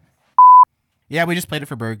 Why not? Yeah, we just played it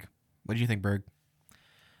for Berg. What did you think, Berg?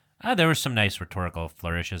 There were some nice rhetorical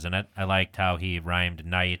flourishes in it. I liked how he rhymed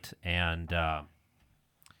night and.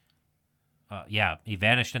 Yeah, he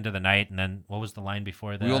vanished into the night, and then what was the line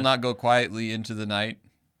before that? We will not go quietly into the night.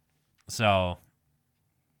 So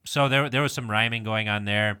there was some rhyming going on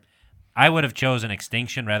there. I would have chosen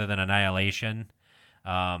extinction rather than annihilation.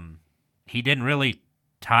 He didn't really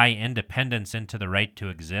tie independence into the right to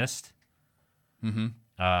exist,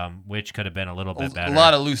 which could have been a little bit better. A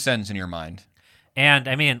lot of loose ends in your mind. And,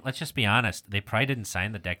 I mean, let's just be honest. They probably didn't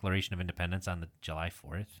sign the Declaration of Independence on the July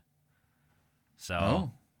 4th.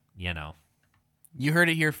 So, you know. You heard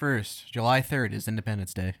it here first. July 3rd is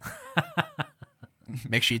Independence Day.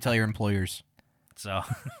 Make sure you tell your employers. So,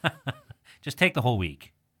 just take the whole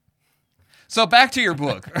week. So, back to your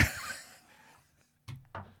book.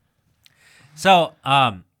 So,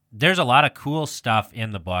 there's a lot of cool stuff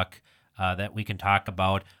in the book that we can talk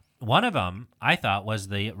about. One of them, I thought, was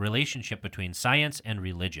the relationship between science and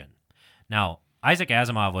religion. Now, Isaac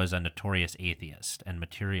Asimov was a notorious atheist and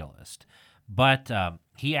materialist, but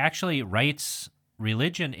he actually writes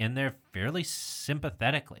religion in there fairly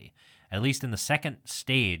sympathetically, at least in the second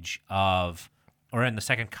stage or in the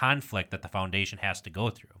second conflict that the Foundation has to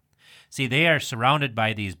go through. See, they are surrounded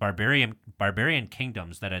by these barbarian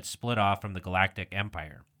kingdoms that had split off from the Galactic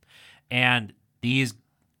Empire. And these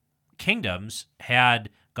kingdoms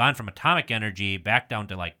had gone from atomic energy back down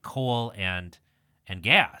to like coal and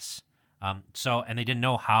gas. And they didn't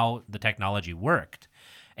know how the technology worked.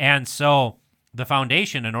 And so the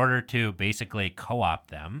Foundation, in order to basically co-opt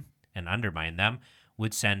them and undermine them,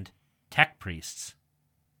 would send tech priests.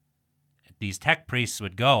 These tech priests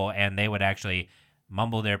would go and they would actually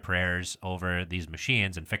mumble their prayers over these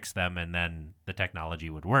machines and fix them, and then the technology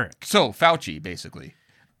would work. So, Fauci, basically.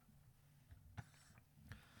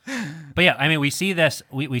 But yeah, I mean, we see this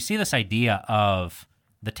idea of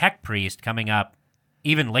the tech priest coming up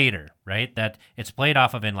even later, right? That it's played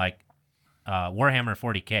off of in like Warhammer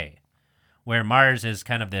 40K, where Mars is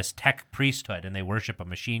kind of this tech priesthood and they worship a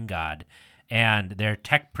machine god. And their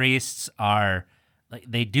tech priests are, like,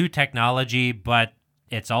 they do technology, but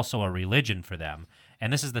it's also a religion for them.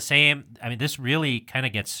 And this is the same, I mean, this really kind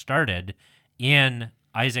of gets started in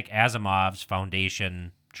Isaac Asimov's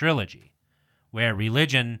Foundation trilogy, where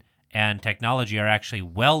religion and technology are actually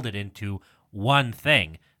welded into one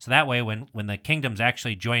thing. So that way, when the kingdoms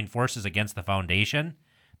actually join forces against the Foundation,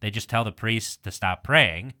 they just tell the priests to stop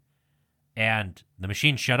praying, and the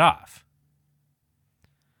machines shut off.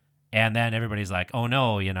 And then everybody's like, oh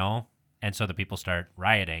no, and so the people start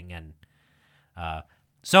rioting. And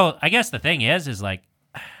so I guess the thing is like,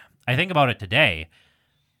 I think about it today,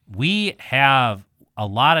 we have a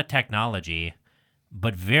lot of technology,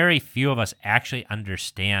 but very few of us actually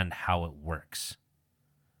understand how it works.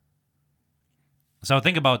 So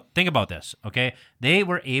think about this, okay? They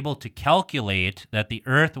were able to calculate that the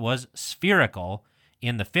earth was spherical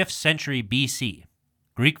in the 5th century BC.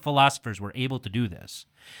 Greek philosophers were able to do this.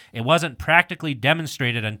 It wasn't practically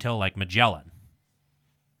demonstrated until like Magellan,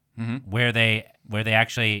 where they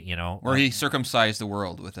actually, Where he circumcised the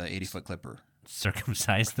world with an 80-foot clipper.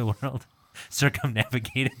 Circumcised the world?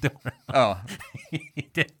 Circumnavigated the world. Oh. He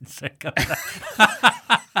didn't circumcise.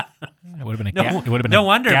 It would have been No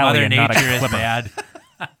wonder Mother galleon, not a Nature is clipper. bad.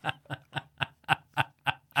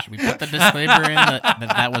 Should we put the disclaimer in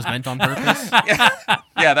that was meant on purpose?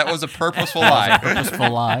 Yeah, that was a purposeful lie.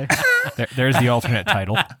 Purposeful lie. There's the alternate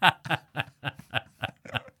title.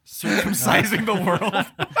 Circumcising the world.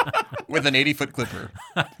 With an 80-foot clipper.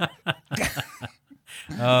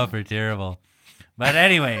 Oh, for terrible. But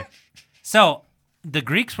anyway, so the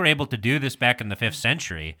Greeks were able to do this back in the 5th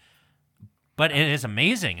century, but it is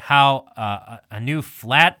amazing how a new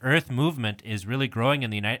flat Earth movement is really growing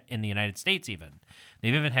in the United States. Even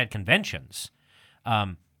they've even had conventions,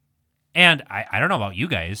 and I don't know about you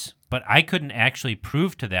guys, but I couldn't actually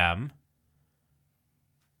prove to them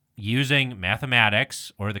using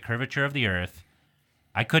mathematics or the curvature of the Earth.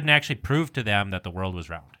 I couldn't actually prove to them that the world was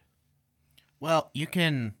round. Well, you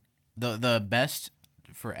can the best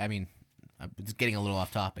for it's getting a little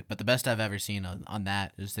off topic, but the best I've ever seen on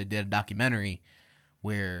that is they did a documentary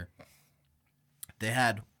where they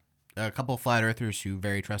had a couple of flat earthers who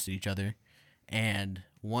very trusted each other, and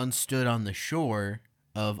one stood on the shore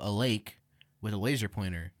of a lake with a laser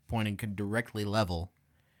pointer pointing directly level,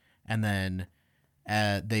 and then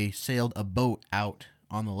they sailed a boat out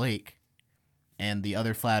on the lake, and the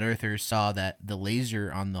other flat earthers saw that the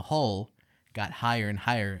laser on the hull got higher and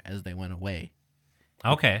higher as they went away.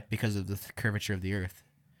 Okay. Because of the curvature of the Earth.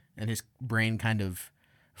 And his brain kind of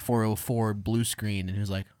 404 blue screen, and he was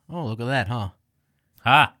like, oh, look at that, huh?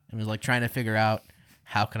 Ah, And was like trying to figure out,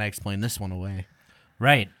 how can I explain this one away?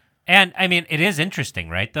 right. And I mean, it is interesting,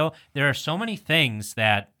 right, though? There are so many things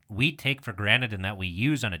that we take for granted and that we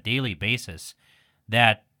use on a daily basis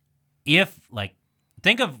that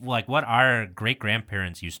think of like what our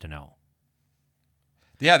great-grandparents used to know.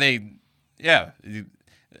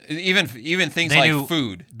 Even things They like knew-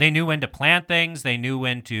 food. They knew when to plant things. They knew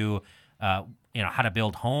when to, how to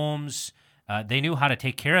build homes. They knew how to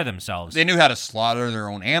take care of themselves. They knew how to slaughter their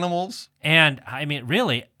own animals. And I mean,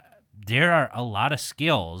 really, there are a lot of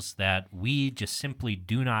skills that we just simply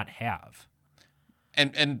do not have.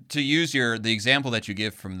 And to use the example that you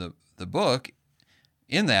give from the book,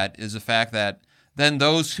 in that is the fact that then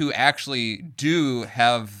those who actually do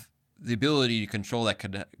have the ability to control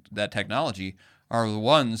that technology are the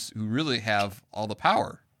ones who really have all the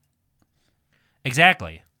power.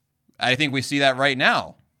 Exactly. I think we see that right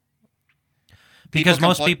now. Because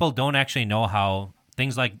most people don't actually know how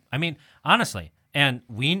things like, I mean, honestly, and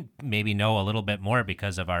we maybe know a little bit more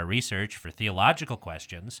because of our research for theological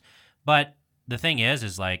questions, but the thing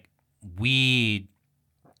is like, we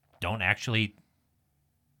don't actually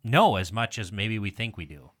know as much as maybe we think we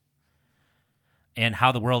do and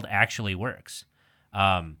how the world actually works.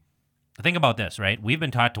 Think about this, right? We've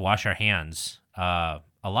been taught to wash our hands a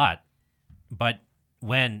lot, but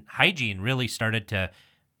when hygiene really started to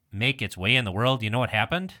make its way in the world, you know what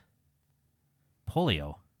happened?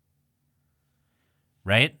 Polio.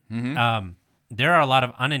 Right? Mm-hmm. There are a lot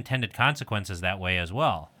of unintended consequences that way as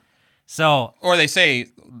well. So, Or they say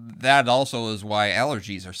that also is why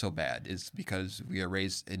allergies are so bad, is because we are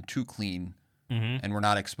raised in too clean and we're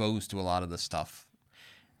not exposed to a lot of the stuff.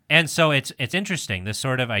 and so it's interesting, this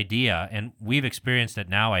sort of idea, and we've experienced it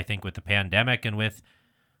now, I think, with the pandemic and with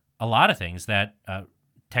a lot of things, that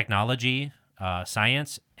technology,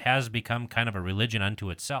 science has become kind of a religion unto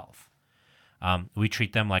itself. We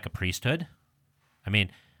treat them like a priesthood. I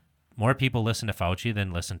mean, more people listen to Fauci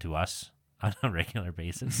than listen to us on a regular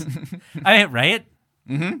basis. Right?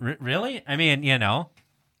 Mm-hmm. Really? I mean,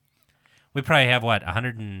 we probably have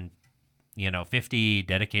 150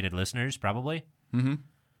 dedicated listeners, probably. Mm-hmm.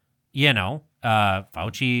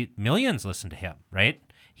 Fauci, millions listen to him, right?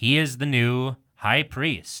 He is the new high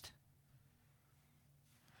priest.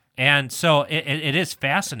 And so it is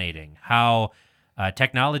fascinating how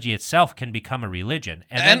technology itself can become a religion.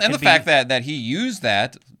 And the fact that he used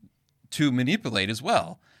that to manipulate as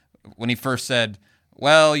well. When he first said,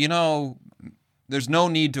 well, there's no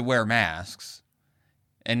need to wear masks.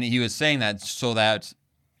 And he was saying that so that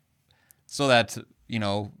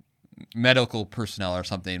medical personnel or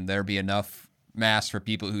something, there'd be enough masks for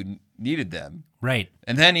people who needed them. Right.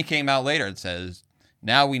 And then he came out later and says,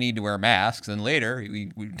 now we need to wear masks. And later,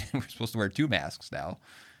 we're supposed to wear 2 masks now.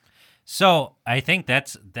 So I think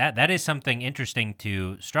that is something interesting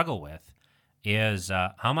to struggle with, is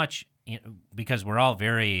how much, because we're all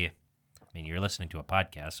you're listening to a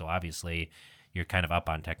podcast, so obviously you're kind of up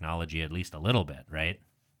on technology at least a little bit, right?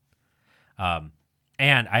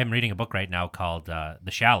 And I'm reading a book right now called The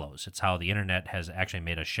Shallows. It's how the internet has actually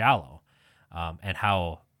made us shallow, and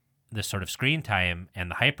how this sort of screen time and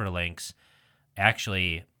the hyperlinks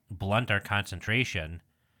actually blunt our concentration,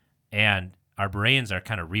 and our brains are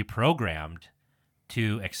kind of reprogrammed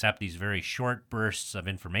to accept these very short bursts of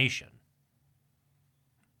information.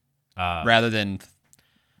 Rather than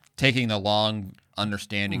taking the long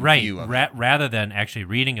understanding view of it. Rather than actually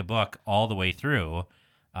reading a book all the way through.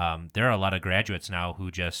 There are a lot of graduates now who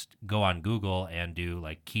just go on Google and do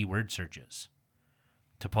like keyword searches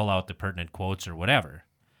to pull out the pertinent quotes or whatever.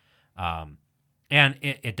 And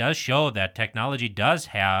it does show that technology does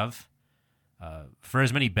have, for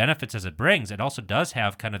as many benefits as it brings, it also does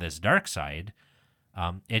have kind of this dark side.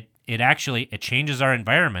 It changes our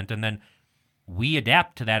environment, and then we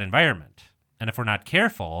adapt to that environment. And if we're not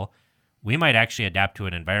careful, we might actually adapt to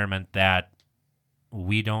an environment that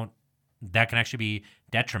can actually be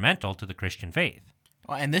detrimental to the Christian faith.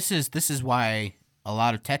 Well, and this is why a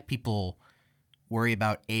lot of tech people worry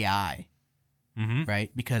about AI,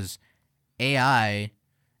 right? Because AI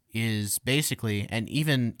is basically, and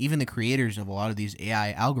even the creators of a lot of these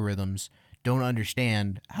AI algorithms don't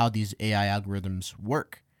understand how these AI algorithms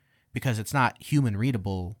work, because it's not human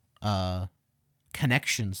readable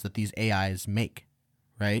connections that these AIs make,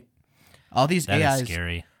 right? That is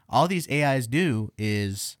scary. All these AIs do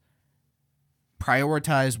is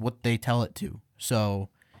prioritize what they tell it to. So,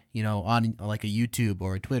 on like a YouTube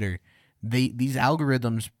or a Twitter, these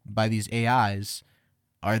algorithms by these AIs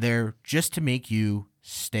are there just to make you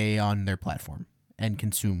stay on their platform and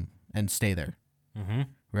consume and stay there,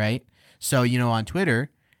 right? So, on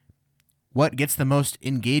Twitter, what gets the most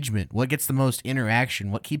engagement? What gets the most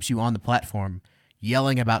interaction? What keeps you on the platform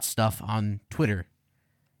yelling about stuff on Twitter?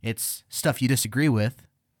 It's stuff you disagree with.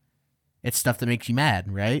 It's stuff that makes you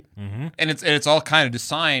mad, right? Mm-hmm. And it's all kind of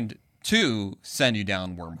designed to send you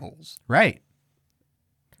down wormholes. Right.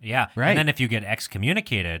 Yeah. Right. And then if you get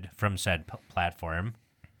excommunicated from said platform,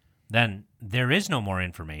 then there is no more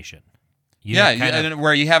information. Where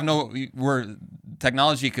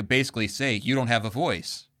technology could basically say you don't have a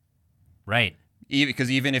voice. Right. Because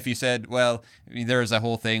even if you said, well, there's a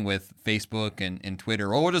whole thing with Facebook and Twitter,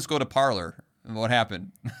 we'll just go to Parler. What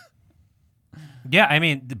happened? Yeah,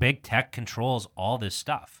 the big tech controls all this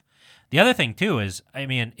stuff. The other thing too is,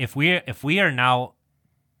 if we are now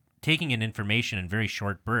taking in information in very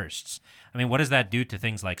short bursts, what does that do to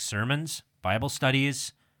things like sermons, Bible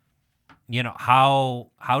studies?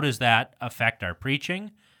 How does that affect our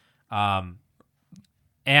preaching? And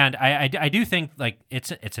I do think like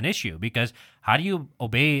it's an issue, because how do you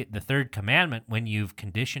obey the third commandment when you've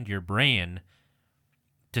conditioned your brain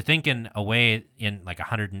to think in a way in like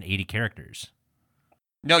 180 characters?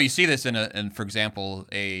 No, you see this in for example,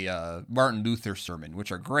 a Martin Luther sermon,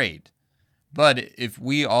 which are great. But if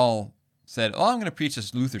we all said, "Oh, I'm going to preach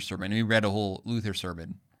this Luther sermon," and we read a whole Luther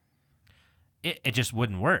sermon, it just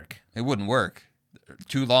wouldn't work. It wouldn't work.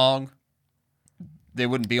 Too long. They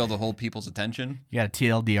wouldn't be able to hold people's attention. You got a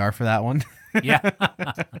TLDR for that one? Yeah.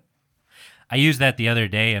 I used that the other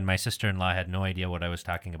day, and my sister-in-law had no idea what I was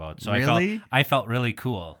talking about. So really? I felt really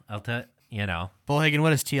cool. Bullhagen,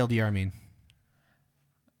 what does TLDR mean?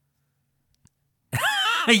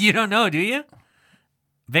 You don't know, do you?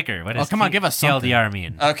 Vicar, what does come on, give us something. TLDR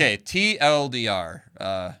mean? Okay, TLDR.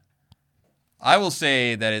 I will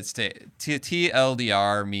say that it's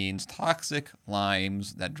TLDR means toxic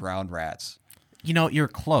limes that drown rats. You're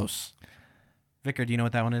close. Vicar, do you know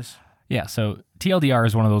what that one is? Yeah, so TLDR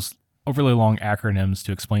is one of those overly long acronyms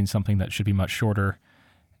to explain something that should be much shorter,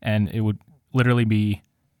 and it would literally be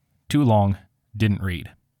too long, didn't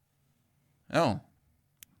read. Oh.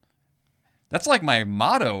 That's like my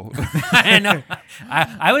motto. I know.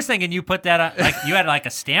 I was thinking you put that on, like you had like a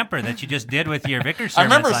stamper that you just did with your vicar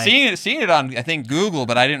sermon. I remember seeing it on, I think, Google,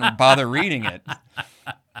 but I didn't bother reading it.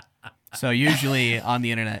 So usually on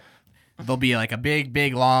the internet, there'll be like a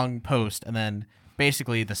big, long post, and then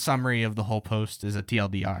basically the summary of the whole post is a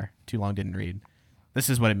TLDR. Too long, didn't read. This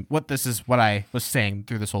is what I was saying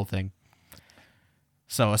through this whole thing.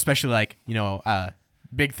 So especially like,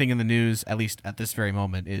 big thing in the news, at least at this very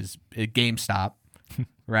moment, is GameStop,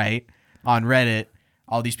 right? On Reddit,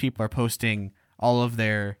 all these people are posting all of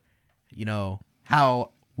their,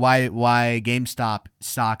 why GameStop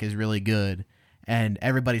stock is really good, and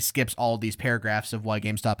everybody skips all these paragraphs of why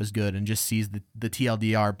GameStop is good and just sees the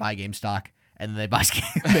TLDR buy GameStop, and then they buy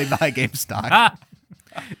GameStop.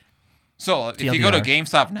 So if TLDR. you go to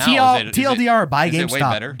GameStop now, TLDR buy is it way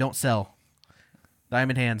GameStop, better? don't sell.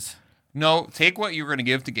 Diamond hands. No, take what you were going to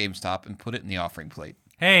give to GameStop and put it in the offering plate.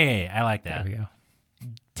 Hey, I like There that. we go.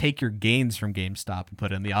 Take your gains from GameStop and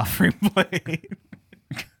put it in the offering plate.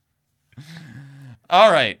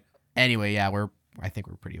 All right. Anyway, yeah, I think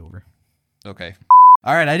we're pretty over. Okay.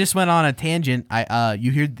 All right, I just went on a tangent.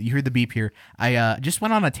 You heard the beep here. I just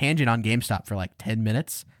went on a tangent on GameStop for like 10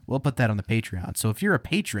 minutes. We'll put that on the Patreon. So if you're a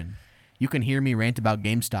patron, you can hear me rant about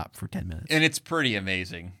GameStop for 10 minutes. And it's pretty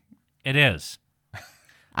amazing. It is.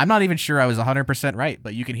 I'm not even sure I was 100% right,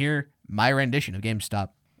 but you can hear my rendition of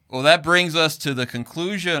GameStop. Well, that brings us to the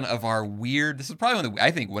conclusion of our weird. This is probably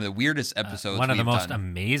one of the weirdest episodes. One of the we've most done.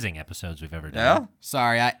 amazing episodes we've ever done. Yeah.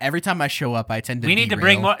 Sorry, every time I show up, I tend to We need to derail.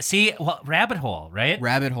 bring more. See, rabbit hole, right?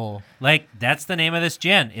 Rabbit hole. Like, that's the name of this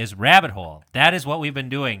gen, is rabbit hole. That is what we've been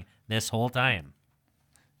doing this whole time.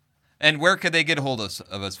 And where could they get a hold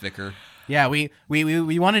of us, Vicar? Yeah, we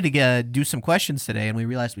wanted to do some questions today, and we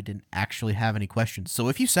realized we didn't actually have any questions. So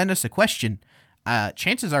if you send us a question,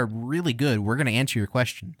 chances are really good we're going to answer your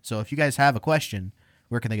question. So if you guys have a question,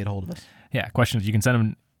 where can they get a hold of us? Yeah, questions. You can send them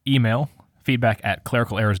an email,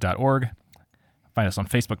 feedback@clericalerrors.org. Find us on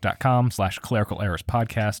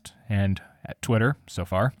facebook.com/clericalerrorspodcast and at Twitter so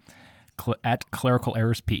far, at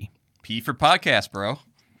clericalerrorsp. P for podcast, bro.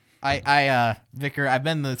 Vicar, I've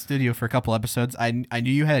been in the studio for a couple episodes. I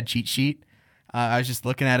knew you had a cheat sheet. I was just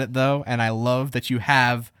looking at it though, and I love that you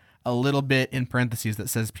have a little bit in parentheses that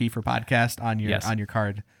says P for podcast on your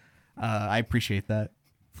card. I appreciate that.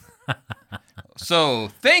 So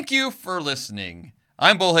thank you for listening.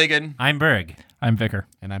 I'm Bullhagen. I'm Berg. I'm Vicar.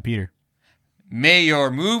 And I'm Peter. May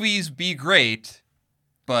your movies be great,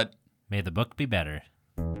 but May the book be better.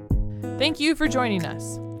 Thank you for joining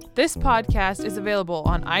us. This podcast is available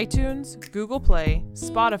on iTunes, Google Play,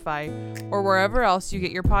 Spotify, or wherever else you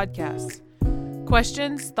get your podcasts.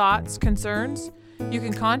 Questions, thoughts, concerns? You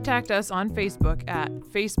can contact us on Facebook at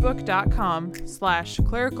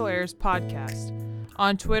facebook.com/clericalerrorspodcast,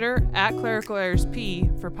 on Twitter at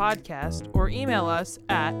clericalerrorsp for podcast, or email us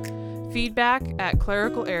at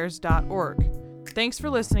feedback@clericalerrors.org. Thanks for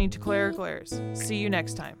listening to Clerical Errors. See you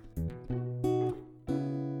next time.